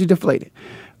difference, why'd you deflate it?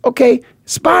 Okay,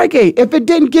 Spygate, if it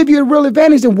didn't give you a real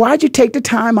advantage, then why'd you take the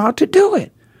time out to do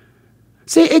it?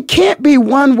 See, it can't be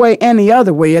one way and the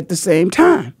other way at the same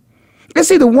time.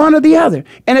 It's either one or the other.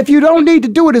 And if you don't need to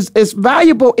do it as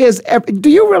valuable as,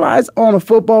 do you realize on a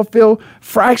football field,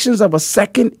 fractions of a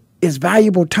second is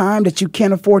valuable time that you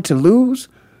can't afford to lose?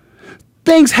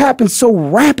 Things happen so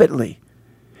rapidly.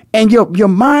 And your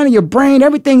mind and your brain,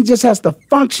 everything just has to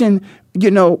function,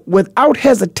 without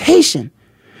hesitation.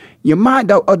 Your mind,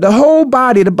 the whole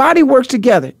body, the body works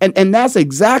together. And that's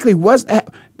exactly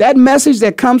that message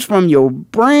that comes from your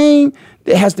brain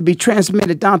that has to be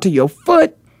transmitted down to your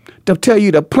foot to tell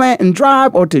you to plant and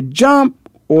drive or to jump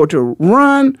or to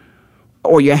run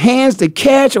or your hands to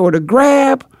catch or to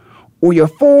grab or your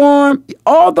forearm,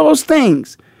 all those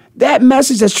things. That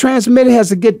message that's transmitted has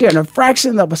to get there in a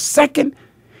fraction of a second.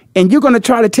 And you're going to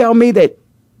try to tell me that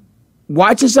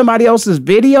watching somebody else's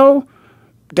video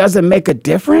doesn't make a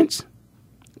difference?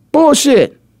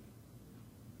 Bullshit.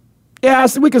 Yeah,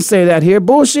 we can say that here.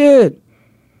 Bullshit.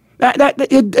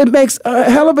 It makes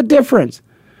a hell of a difference.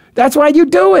 That's why you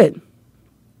do it.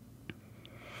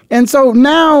 And so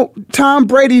now Tom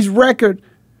Brady's record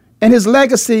and his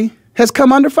legacy has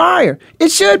come under fire. It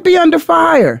should be under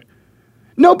fire.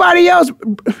 Nobody else.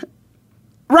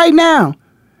 Right now,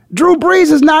 Drew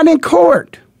Brees is not in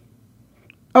court.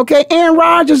 Okay, Aaron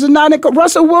Rodgers is not in court.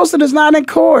 Russell Wilson is not in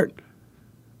court.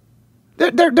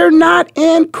 They're not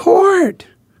in court.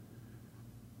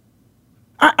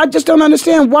 I just don't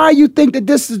understand why you think that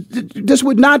this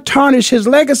would not tarnish his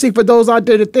legacy for those out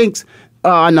there that thinks,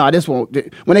 no, this won't.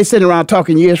 When they sit around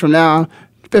talking years from now,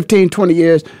 15, 20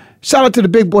 years, shout out to the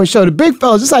Big Boy Show. The big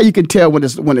fellas, this is how you can tell when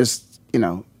it's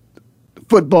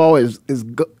football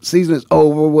season is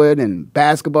over with and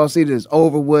basketball season is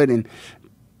over with and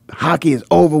hockey is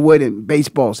over with and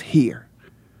baseball's here.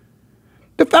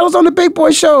 The fellas on the Big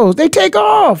Boy shows, they take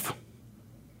off.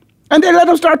 And they let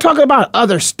them start talking about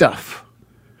other stuff.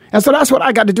 And so that's what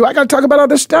I got to do. I got to talk about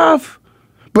other stuff.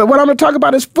 But what I'm going to talk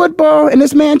about is football and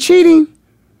this man cheating.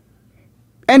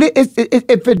 And if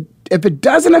it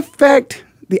doesn't affect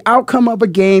the outcome of a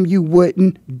game, you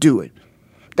wouldn't do it.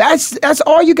 That's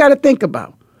all you got to think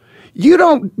about.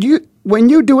 When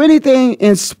you do anything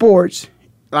in sports,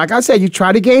 like I said, you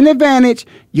try to gain advantage,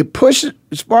 you push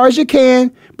as far as you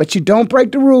can, but you don't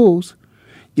break the rules.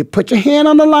 You put your hand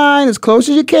on the line as close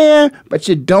as you can, but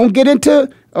you don't get into,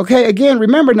 okay, again,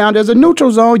 remember now, there's a neutral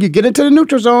zone. You get into the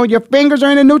neutral zone. Your fingers are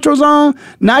in the neutral zone,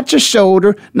 not your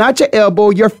shoulder, not your elbow,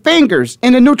 your fingers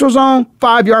in the neutral zone,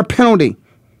 5-yard penalty.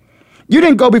 You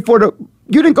didn't go before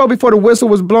the whistle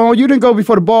was blown. You didn't go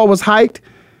before the ball was hiked.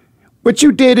 What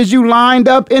you did is you lined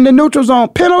up in the neutral zone.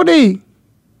 Penalty.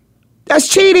 That's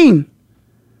cheating.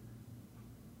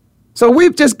 So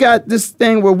we've just got this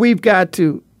thing where we've got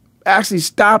to actually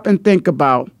stop and think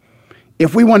about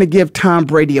if we want to give Tom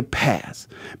Brady a pass.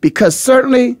 Because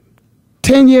certainly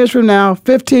 10 years from now,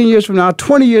 15 years from now,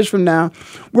 20 years from now,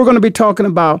 we're going to be talking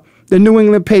about the New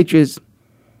England Patriots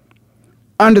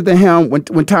under the helm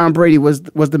when Tom Brady was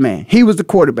the man. He was the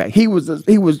quarterback. He was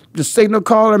the signal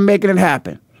caller making it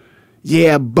happen.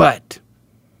 Yeah, but.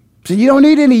 So you don't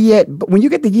need any yet. But when you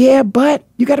get the yeah, but,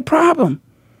 you got a problem.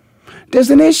 There's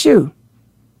an issue.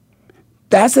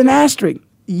 That's an asterisk.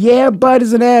 Yeah, but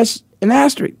is an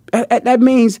asterisk. That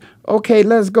means, okay,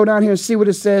 let's go down here and see what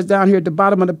it says down here at the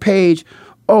bottom of the page.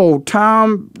 Oh,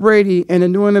 Tom Brady and the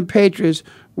New England Patriots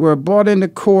were brought into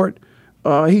court.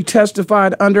 He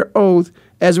testified under oath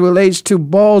as it relates to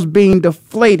balls being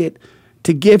deflated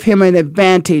to give him an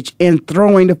advantage in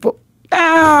throwing the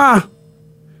football.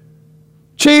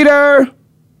 Cheater.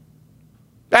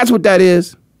 That's what that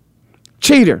is.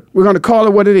 Cheater. We're going to call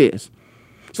it what it is.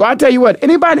 So I tell you what,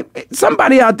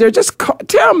 somebody out there, just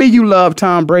tell me you love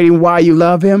Tom Brady and why you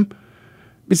love him.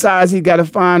 Besides, he's got a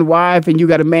fine wife and you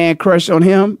got a man crush on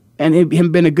him and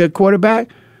him being a good quarterback.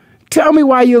 Tell me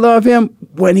why you love him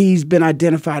when he's been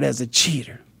identified as a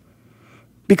cheater.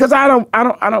 Because I'm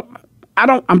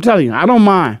telling you, I don't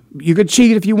mind. You could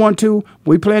cheat if you want to.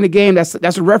 We playing the game. That's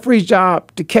a referee's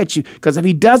job to catch you. Because if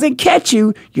he doesn't catch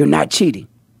you, you're not cheating.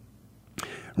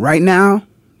 Right now,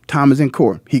 Tom is in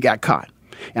court. He got caught.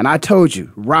 And I told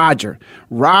you, Roger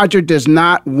does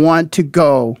not want to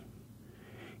go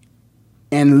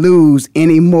and lose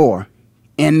anymore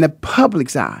in the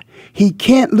public's eye. He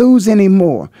can't lose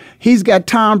anymore. He's got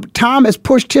Tom has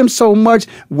pushed him so much,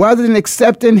 rather than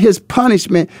accepting his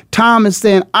punishment, Tom is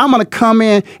saying, I'm going to come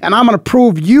in and I'm going to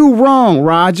prove you wrong,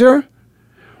 Roger.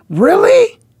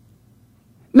 Really?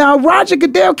 Now, Roger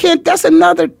Goodell can't, that's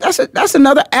another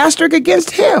asterisk against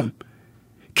him.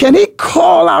 Can he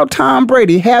call out Tom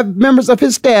Brady, have members of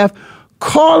his staff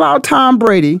call out Tom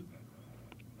Brady,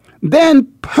 then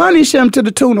punish him to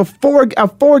the tune of a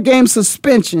 4-game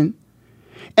suspension,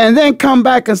 and then come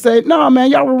back and say, no,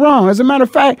 man, y'all were wrong. As a matter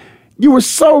of fact, you were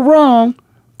so wrong,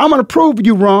 I'm going to prove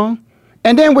you wrong.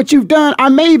 And then what you've done, I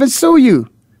may even sue you.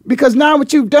 Because now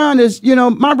what you've done is,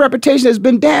 my reputation has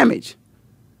been damaged.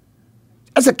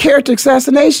 That's a character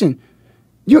assassination.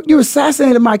 You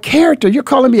assassinated my character. You're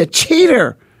calling me a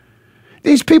cheater.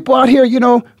 These people out here,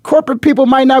 corporate people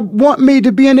might not want me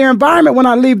to be in their environment when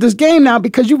I leave this game now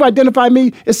because you've identified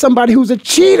me as somebody who's a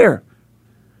cheater.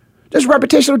 There's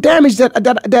reputational damage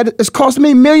that has cost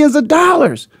me millions of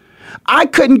dollars. I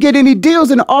couldn't get any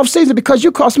deals in the offseason because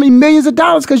you cost me millions of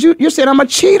dollars because you're saying I'm a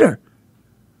cheater.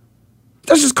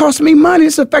 This is costing me money.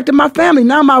 It's affecting my family.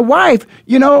 Now my wife,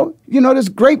 this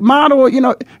great model,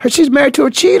 she's married to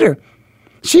a cheater.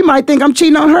 She might think I'm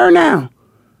cheating on her now.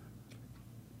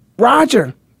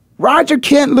 Roger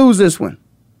can't lose this one.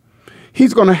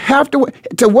 He's going to have to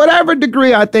whatever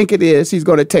degree I think it is, he's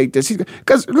going to take this.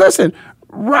 Because, listen,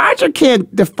 Roger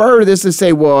can't defer this and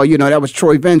say, well, that was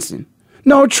Troy Vincent.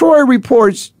 No, Troy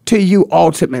reports to you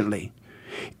ultimately.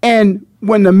 And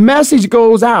when the message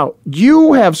goes out,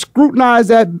 you have scrutinized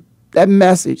that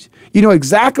message. You know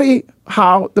exactly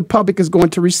how the public is going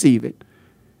to receive it.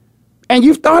 And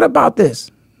you've thought about this.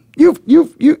 You've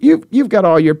got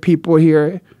all your people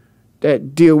here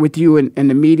that deal with you and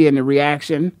the media and the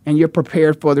reaction, and you're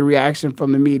prepared for the reaction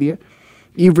from the media.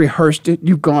 You've rehearsed it.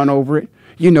 You've gone over it.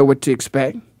 You know what to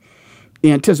expect.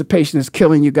 The anticipation is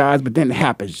killing you guys, but then it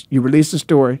happens. You release the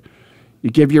story. You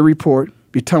give your report.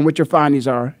 You tell them what your findings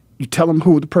are. You tell them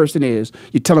who the person is.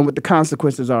 You tell them what the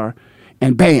consequences are.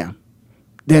 And bam,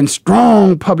 then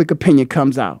strong public opinion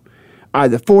comes out,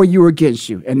 either for you or against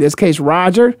you. In this case,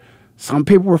 Roger, some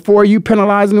people were for you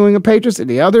penalizing New England Patriots, and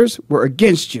the others were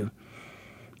against you.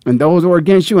 And those who are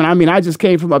against you, and I just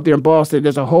came from up there in Boston.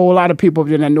 There's a whole lot of people up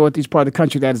there in that northeast part of the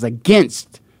country that is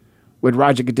against what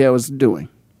Roger Goodell is doing.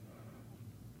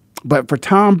 But for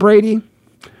Tom Brady,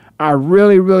 I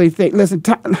really, really think, listen,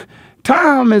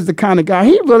 Tom is the kind of guy,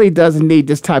 he really doesn't need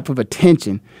this type of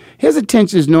attention. His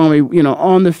attention is normally,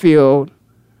 on the field,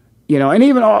 and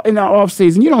even in the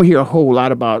offseason, you don't hear a whole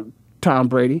lot about Tom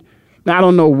Brady. Now, I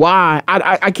don't know why.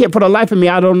 I can't put a life in me.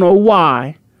 I don't know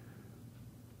why.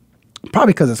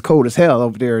 Probably because it's cold as hell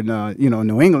over there in,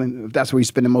 New England, if that's where he's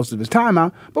spending most of his time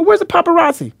out. But where's the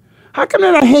paparazzi? How come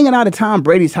they're not hanging out at Tom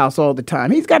Brady's house all the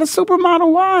time? He's got a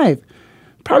supermodel wife.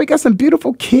 Probably got some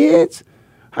beautiful kids.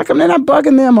 How come they're not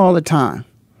bugging them all the time?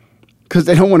 Because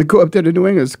they don't want to go up there to New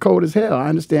England. It's cold as hell. I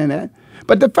understand that.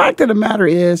 But the fact of the matter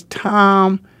is,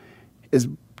 Tom is,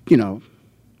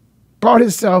 brought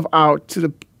himself out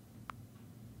to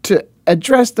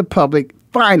address the public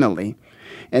finally.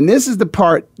 And this is the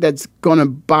part that's going to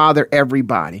bother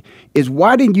everybody, is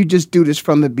why didn't you just do this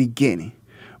from the beginning?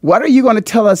 What are you going to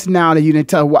tell us now that you didn't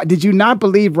tell? Why, did you not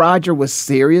believe Roger was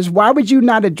serious? Why would you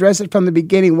not address it from the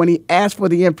beginning when he asked for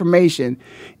the information?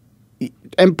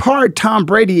 In part, Tom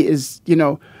Brady is,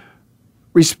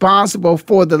 responsible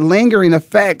for the lingering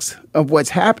effects of what's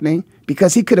happening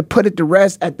because he could have put it to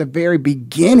rest at the very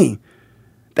beginning.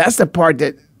 That's the part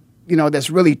that, that's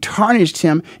really tarnished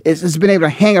him. It's been able to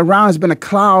hang around. It's been a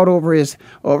cloud over his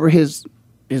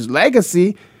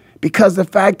legacy because the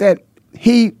fact that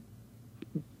he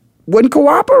wouldn't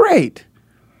cooperate.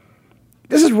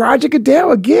 This is Roger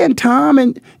Goodell again, Tom.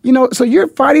 And, so you're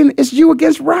fighting, it's you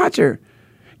against Roger.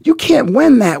 You can't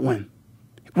win that one.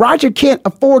 Roger can't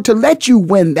afford to let you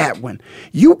win that one.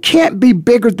 You can't be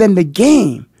bigger than the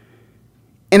game.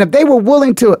 And if they were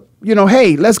willing to,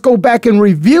 hey, let's go back and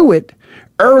review it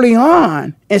early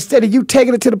on, instead of you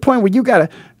taking it to the point where you got to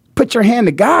put your hand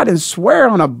to God and swear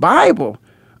on a Bible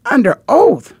under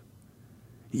oath.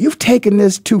 You've taken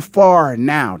this too far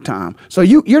now, Tom. So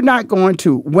you're not going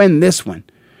to win this one.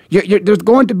 There's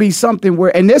going to be something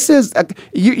where, and this is,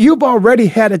 you've already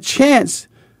had a chance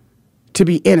to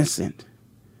be innocent.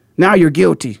 Now you're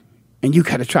guilty, and you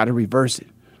got to try to reverse it.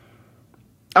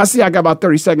 I see I got about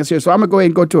 30 seconds here, so I'm going to go ahead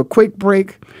and go to a quick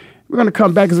break. We're going to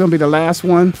come back. It's going to be the last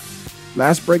one.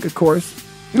 Last break, of course.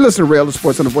 You listen to Real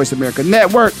Sports on the Voice America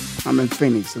Network. I'm in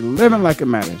Phoenix, living like it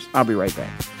matters. I'll be right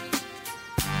back.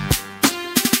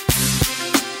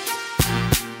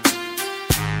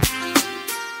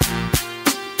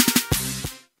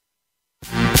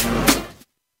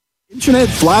 Internet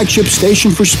flagship station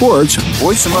for sports,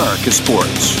 Voice America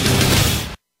Sports.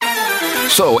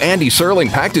 So Andy Serling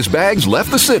packed his bags,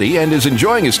 left the city, and is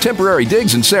enjoying his temporary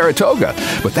digs in Saratoga.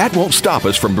 But that won't stop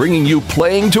us from bringing you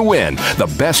Playing to Win,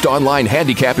 the best online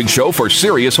handicapping show for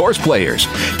serious horse players.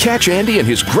 Catch Andy and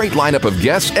his great lineup of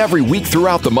guests every week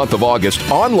throughout the month of August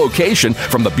on location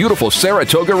from the beautiful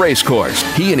Saratoga Racecourse.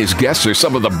 He and his guests are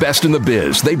some of the best in the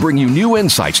biz. They bring you new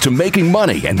insights to making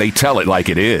money, and they tell it like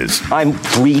it is. I'm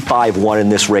 3-5-1 in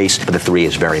this race, but the 3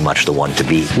 is very much the one to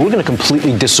beat. We're going to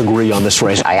completely disagree on this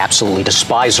race. I absolutely despise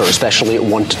despise her, especially at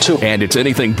 1-2. And it's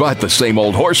anything but the same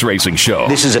old horse racing show.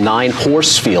 This is a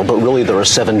 9-horse field, but really there are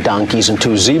 7 donkeys and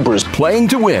 2 zebras. Playing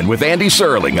to Win with Andy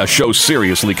Serling, a show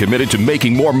seriously committed to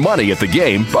making more money at the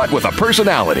game, but with a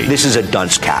personality. This is a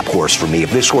dunce cap horse for me.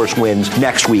 If this horse wins,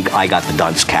 next week I got the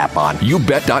dunce cap on.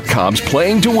 YouBet.com's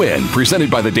Playing to Win, presented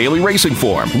by the Daily Racing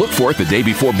Form. Look for it the day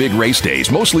before big race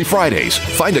days, mostly Fridays.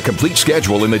 Find a complete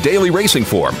schedule in the Daily Racing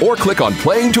Form or click on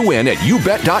Playing to Win at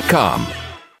YouBet.com.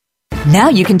 Now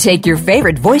you can take your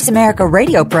favorite Voice America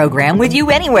radio program with you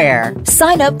anywhere.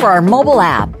 Sign up for our mobile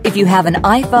app if you have an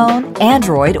iPhone,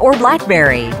 Android, or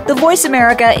BlackBerry. The Voice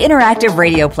America Interactive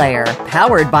Radio Player,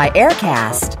 powered by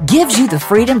Aircast, gives you the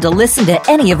freedom to listen to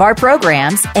any of our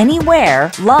programs,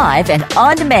 anywhere, live and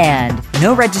on demand.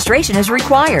 No registration is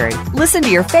required. Listen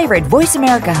to your favorite Voice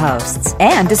America hosts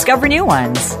and discover new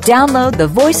ones. Download the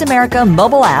Voice America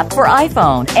mobile app for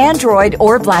iPhone, Android,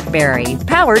 or BlackBerry,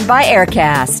 powered by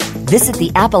Aircast. Visit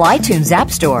the Apple iTunes App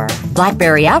Store,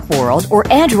 BlackBerry App World, or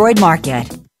Android Market.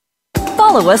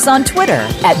 Follow us on Twitter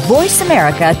at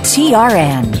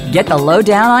VoiceAmericaTRN. Get the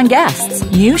lowdown on guests,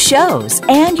 new shows,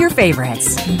 and your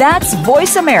favorites. That's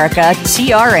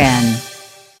VoiceAmericaTRN.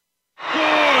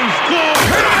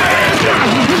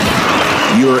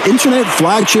 Your internet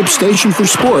flagship station for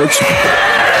sports.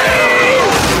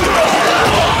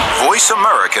 Voice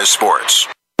America Sports.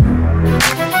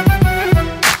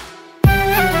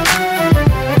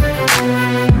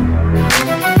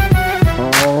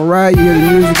 All right, you hear the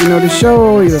music, you know the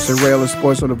show. You listen to Rail of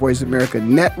Sports on the Voice America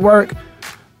Network.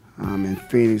 I'm in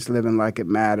Phoenix, living like it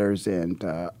matters. And,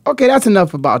 okay, that's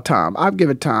enough about Tom. I've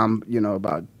given Tom,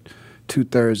 about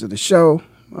 2/3 of the show.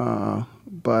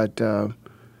 But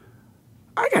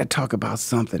I got to talk about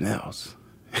something else.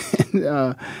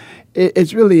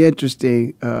 It's really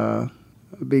interesting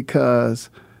because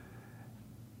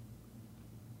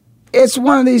it's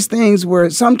one of these things where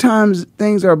sometimes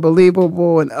things are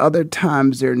believable and other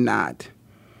times they're not.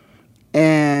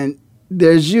 And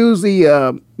there's usually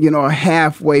a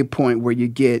halfway point where you're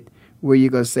going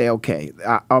to say, okay,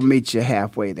 I'll meet you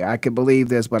halfway there. I can believe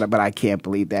this, but I can't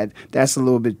believe that. That's a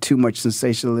little bit too much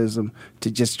sensationalism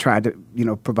to just try to,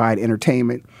 provide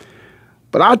entertainment.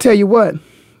 But I'll tell you what,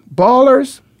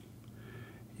 Ballers,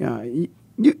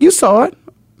 you saw it.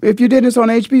 If you did, it's on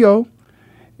HBO.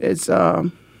 It's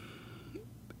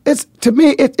to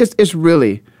me,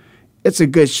 it's a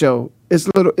good show. It's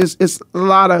a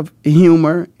lot of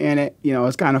humor in it.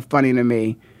 It's kind of funny to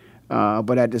me.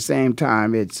 But at the same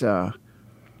time,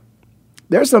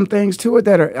 there's some things to it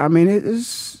that are,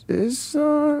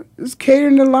 it's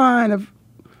catering the line of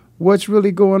what's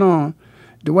really going on.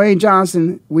 Dwayne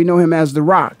Johnson, we know him as The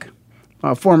Rock,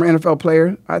 a former NFL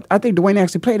player. I think Dwayne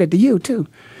actually played at the U too.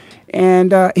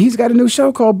 And he's got a new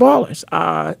show called Ballers.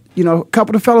 A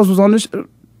couple of the fellows was on this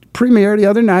premiere the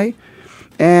other night.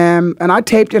 And I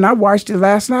taped it and I watched it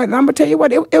last night. And I'm going to tell you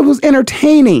what, it was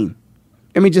entertaining.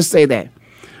 Let me just say that.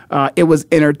 It was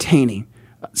entertaining.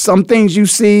 Some things you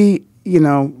see,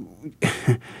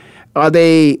 are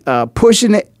they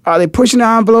pushing it? Are they pushing the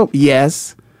envelope?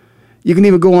 Yes. You can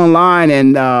even go online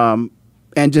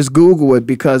and just Google it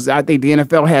because I think the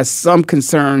NFL has some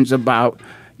concerns about,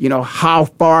 how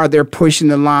far they're pushing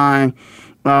the line.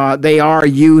 They are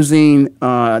using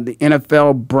the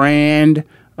NFL brand.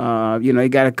 You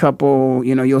got a couple,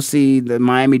 you'll see the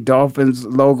Miami Dolphins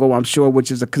logo, I'm sure,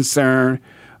 which is a concern.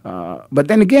 But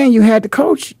then again, you had the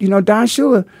coach, Don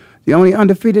Shula, the only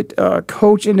undefeated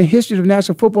coach in the history of the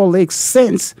National Football League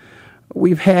since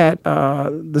we've had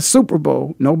the Super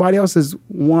Bowl. Nobody else has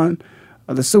won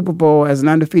the Super Bowl as an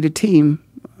undefeated team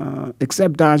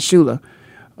except Don Shula.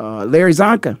 Larry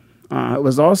Zonka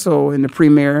was also in the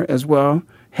premiere as well,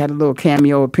 had a little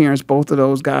cameo appearance, both of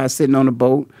those guys sitting on a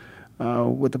boat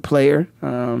with the player.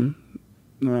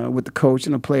 With the coach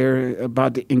and the player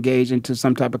about to engage into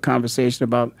some type of conversation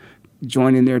about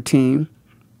joining their team.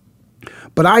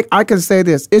 But I can say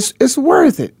this, it's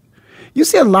worth it. You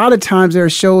see a lot of times there are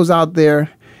shows out there,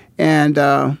 and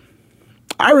I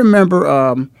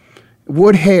remember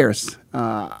Wood Harris.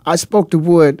 I spoke to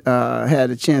Wood, had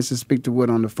a chance to speak to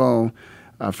Wood on the phone.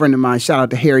 A friend of mine, shout out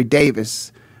to Harry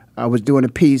Davis, was doing a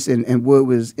piece, and Wood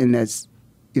was in that,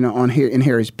 in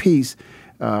Harry's piece.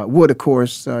 Wood, of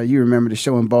course, you remember the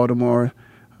show in Baltimore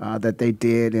that they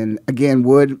did. And again,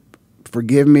 Wood,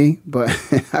 forgive me, but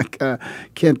I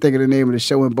can't think of the name of the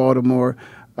show in Baltimore.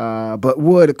 But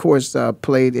Wood, of course,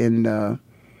 played in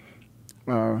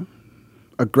a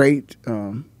great,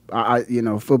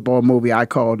 football movie. I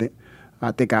called it.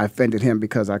 I think I offended him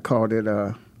because I called it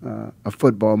a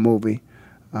football movie.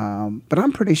 But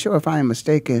I'm pretty sure, if I am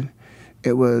mistaken,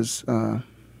 it was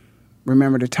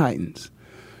Remember the Titans.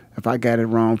 If I got it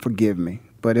wrong, forgive me.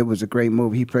 But it was a great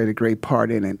movie. He played a great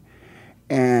part in it.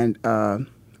 And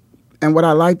what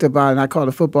I liked about it, and I call it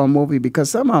a football movie because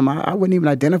some of them, I wouldn't even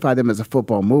identify them as a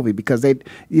football movie because they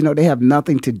have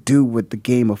nothing to do with the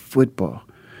game of football.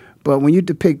 But when you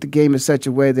depict the game in such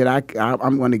a way that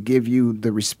I'm going to give you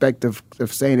the respect of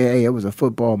saying, hey, it was a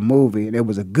football movie and it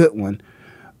was a good one,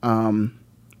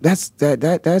 that's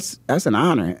an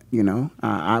honor,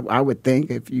 I would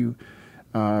think if you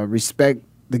respect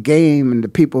the game and the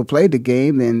people who played the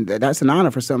game, then that's an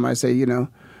honor for somebody to say,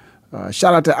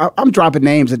 shout out to, I'm dropping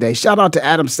names today. Shout out to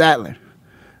Adam Sandler.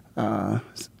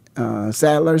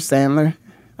 Sandler.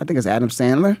 I think it's Adam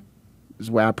Sandler is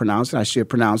the way I pronounce it. I should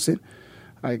pronounce it.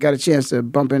 I got a chance to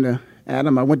bump into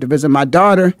Adam. I went to visit my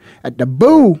daughter at the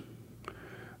Boo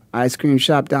ice cream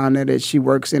shop down there that she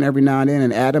works in every now and then.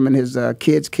 And Adam and his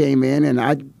kids came in, and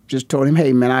I just told him,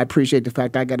 hey, man, I appreciate the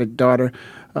fact I got a daughter,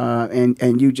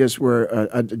 and you just were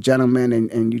a gentleman,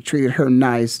 and you treated her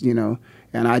nice, and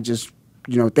I just,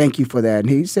 thank you for that. And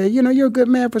he said, you're a good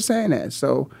man for saying that.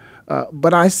 So,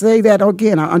 but I say that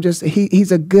again,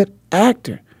 he's a good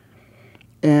actor.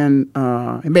 And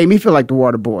it made me feel like the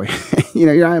water boy.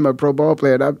 Here I am, a pro ball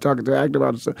player, and I'm talking to an actor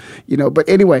about it. So, but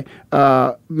anyway,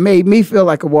 made me feel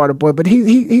like a water boy. But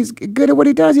he's good at what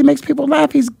he does. He makes people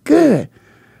laugh. He's good.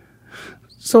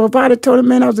 So if I'd have told him,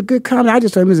 man, I was a good comic, I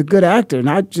just told him he's a good actor. And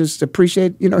I just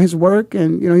appreciate, his work.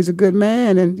 And, he's a good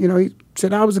man. And, he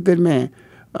said I was a good man.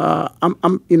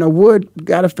 Wood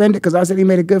got offended because I said he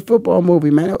made a good football movie,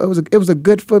 man. It was a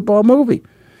good football movie.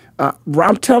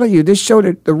 I'm telling you, this show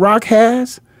that The Rock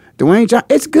has, Dwayne Johnson,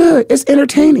 it's good. It's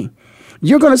entertaining.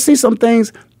 You're going to see some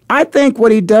things. I think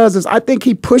what he does is I think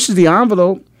he pushes the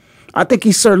envelope. I think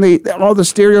he certainly, all the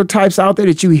stereotypes out there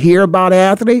that you hear about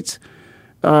athletes,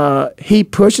 he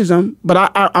pushes them.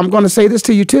 But I'm going to say this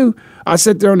to you, too. I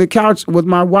sit there on the couch with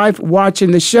my wife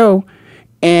watching the show,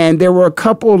 and there were a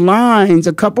couple lines,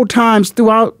 a couple times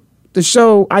throughout the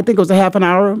show, I think it was a half an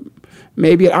hour,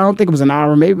 maybe, I don't think it was an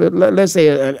hour, maybe, let's say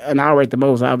an hour at the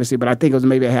most, obviously, but I think it was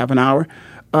maybe a half an hour.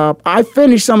 I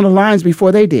finished some of the lines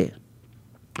before they did.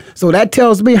 So that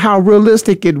tells me how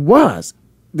realistic it was,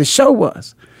 the show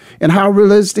was, and how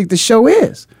realistic the show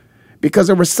is. Because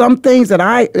there were some things that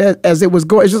as it was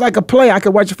going, it's just like a play. I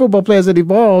could watch a football play as it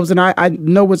evolves, and I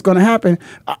know what's going to happen.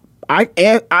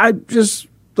 I just,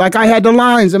 like I had the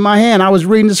lines in my hand. I was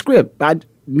reading the script. I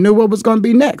knew what was going to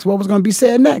be next, what was going to be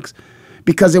said next.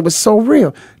 Because it was so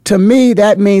real. To me,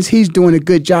 that means he's doing a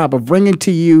good job of bringing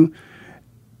to you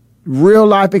real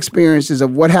life experiences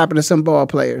of what happened to some ball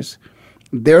players,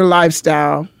 their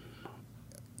lifestyle.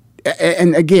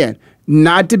 And again,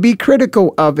 not to be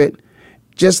critical of it,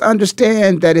 just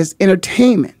understand that it's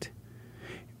entertainment.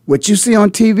 What you see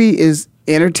on TV is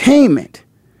entertainment.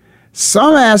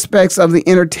 Some aspects of the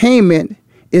entertainment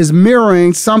is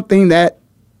mirroring something that,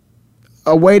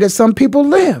 a way that some people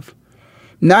live.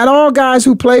 Not all guys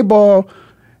who play ball,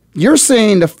 you're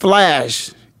seeing the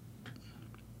flash,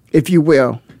 if you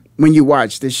will, when you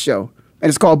watch this show. And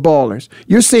it's called Ballers.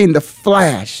 You're seeing the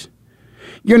flash.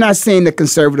 You're not seeing the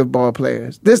conservative ball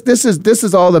players. This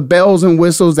is all the bells and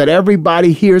whistles that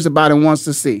everybody hears about and wants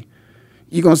to see.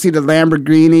 You're going to see the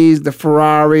Lamborghinis, the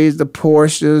Ferraris, the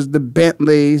Porsches, the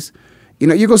Bentleys.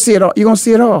 You're going to see it all. You're going to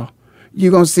see it all.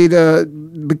 You're going to see the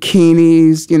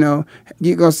bikinis,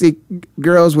 You're going to see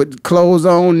girls with clothes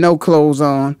on, no clothes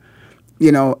on.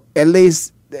 At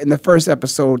least in the first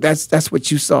episode, that's what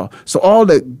you saw. So all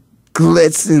the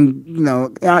glitz and, you're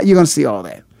going to see all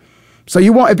that. So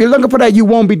if you're looking for that, you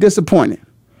won't be disappointed.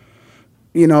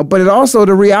 But it also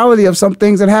the reality of some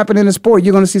things that happen in the sport,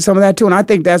 you're going to see some of that too. And I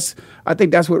think that's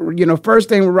what, first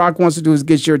thing Rock wants to do is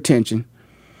get your attention.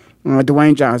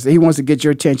 Dwayne Johnson, he wants to get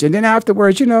your attention. Then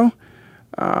afterwards,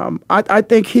 I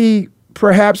think he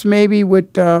perhaps maybe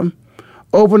would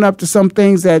open up to some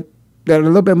things that are a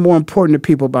little bit more important to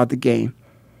people about the game.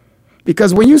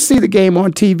 Because when you see the game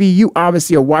on TV, you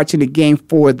obviously are watching the game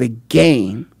for the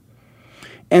game.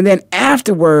 And then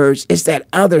afterwards, it's that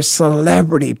other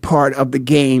celebrity part of the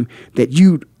game that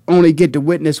you only get to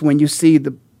witness when you see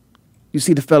the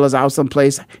fellas out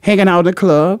someplace, hanging out in a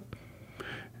club,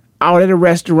 out at a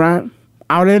restaurant,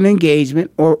 out at an engagement,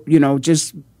 or,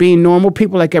 just being normal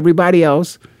people like everybody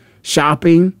else,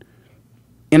 shopping,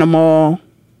 in a mall,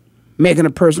 making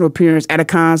a personal appearance at a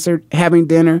concert, having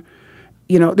dinner.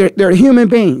 They're human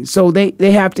beings, so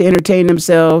they have to entertain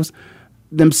themselves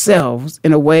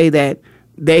in a way that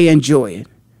they enjoy it.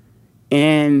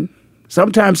 And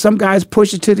sometimes some guys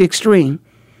push it to the extreme.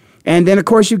 And then, of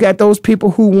course, you got those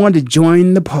people who want to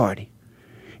join the party.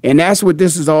 And that's what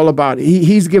this is all about.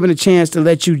 He's given a chance to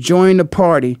let you join the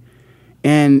party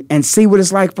and see what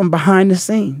it's like from behind the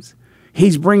scenes.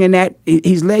 He's bringing that.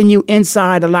 He's letting you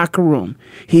inside the locker room.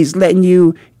 He's letting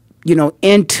you,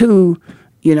 into,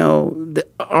 the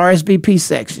RSVP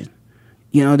section,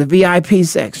 the VIP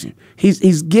section.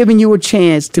 He's giving you a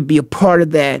chance to be a part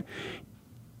of that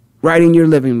right in your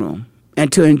living room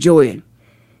and to enjoy it.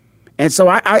 And so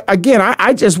I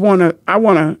just want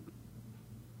to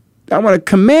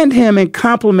commend him and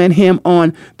compliment him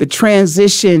on the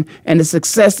transition and the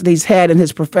success that he's had in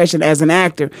his profession as an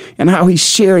actor and how he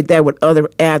shared that with other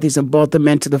athletes and brought them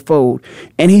into the fold.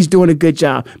 And he's doing a good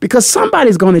job because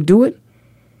somebody's going to do it.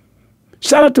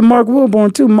 Shout out to Mark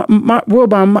Wilborn, too. Mark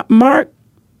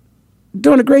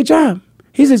doing a great job.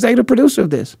 He's the executive producer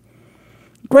of this.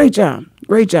 Great job.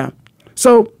 Great job.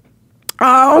 So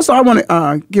I want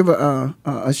to give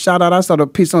a shout out. I saw a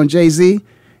piece on Jay-Z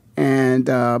and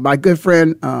my good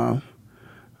friend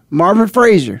Marvin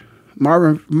Frazier.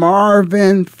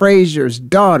 Marvin Frazier's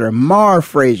daughter, Mar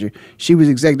Frazier. She was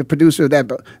executive producer of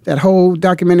that whole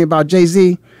documentary about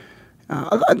Jay-Z.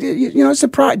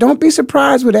 Don't be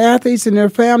surprised what athletes and their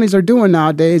families are doing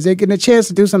nowadays. They're getting a chance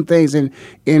to do some things and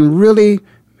really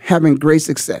having great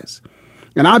success.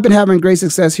 And I've been having great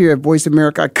success here at Voice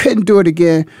America. I couldn't do it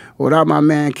again without my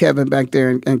man Kevin back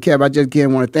there. And Kev, I just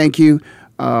again want to thank you.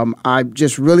 I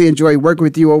just really enjoyed working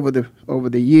with you over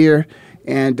the year.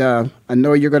 And I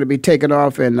know you're going to be taking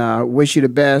off, and wish you the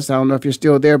best. I don't know if you're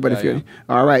still there, but if you're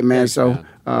all right, man. Thanks, so man.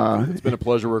 It's been a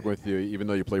pleasure working with you, even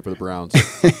though you play for the Browns.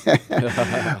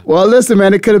 Well, listen,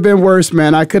 man, it could have been worse,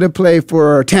 man. I could have played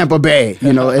for Tampa Bay,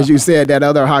 as you said, that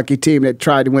other hockey team that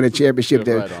tried to win a championship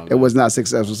that was not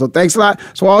successful. So thanks a lot.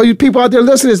 So all you people out there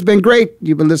listening, it's been great.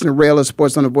 You've been listening to Ray Ellis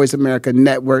Sports on the Voice America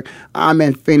Network. I'm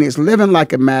in Phoenix, living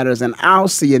like it matters, and I'll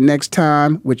see you next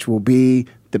time, which will be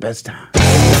the best time.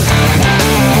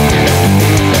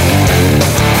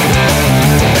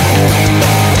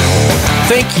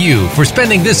 Thank you for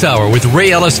spending this hour with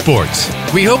Ray Ellis Sports.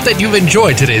 We hope that you've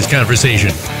enjoyed today's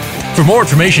conversation. For more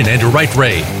information and to write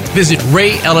Ray, visit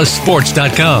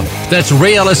RayEllisSports.com. That's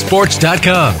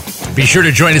RayEllisSports.com. Be sure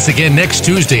to join us again next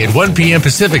Tuesday at 1 p.m.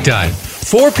 Pacific Time,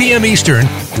 4 p.m. Eastern,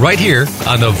 right here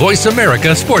on the Voice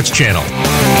America Sports Channel.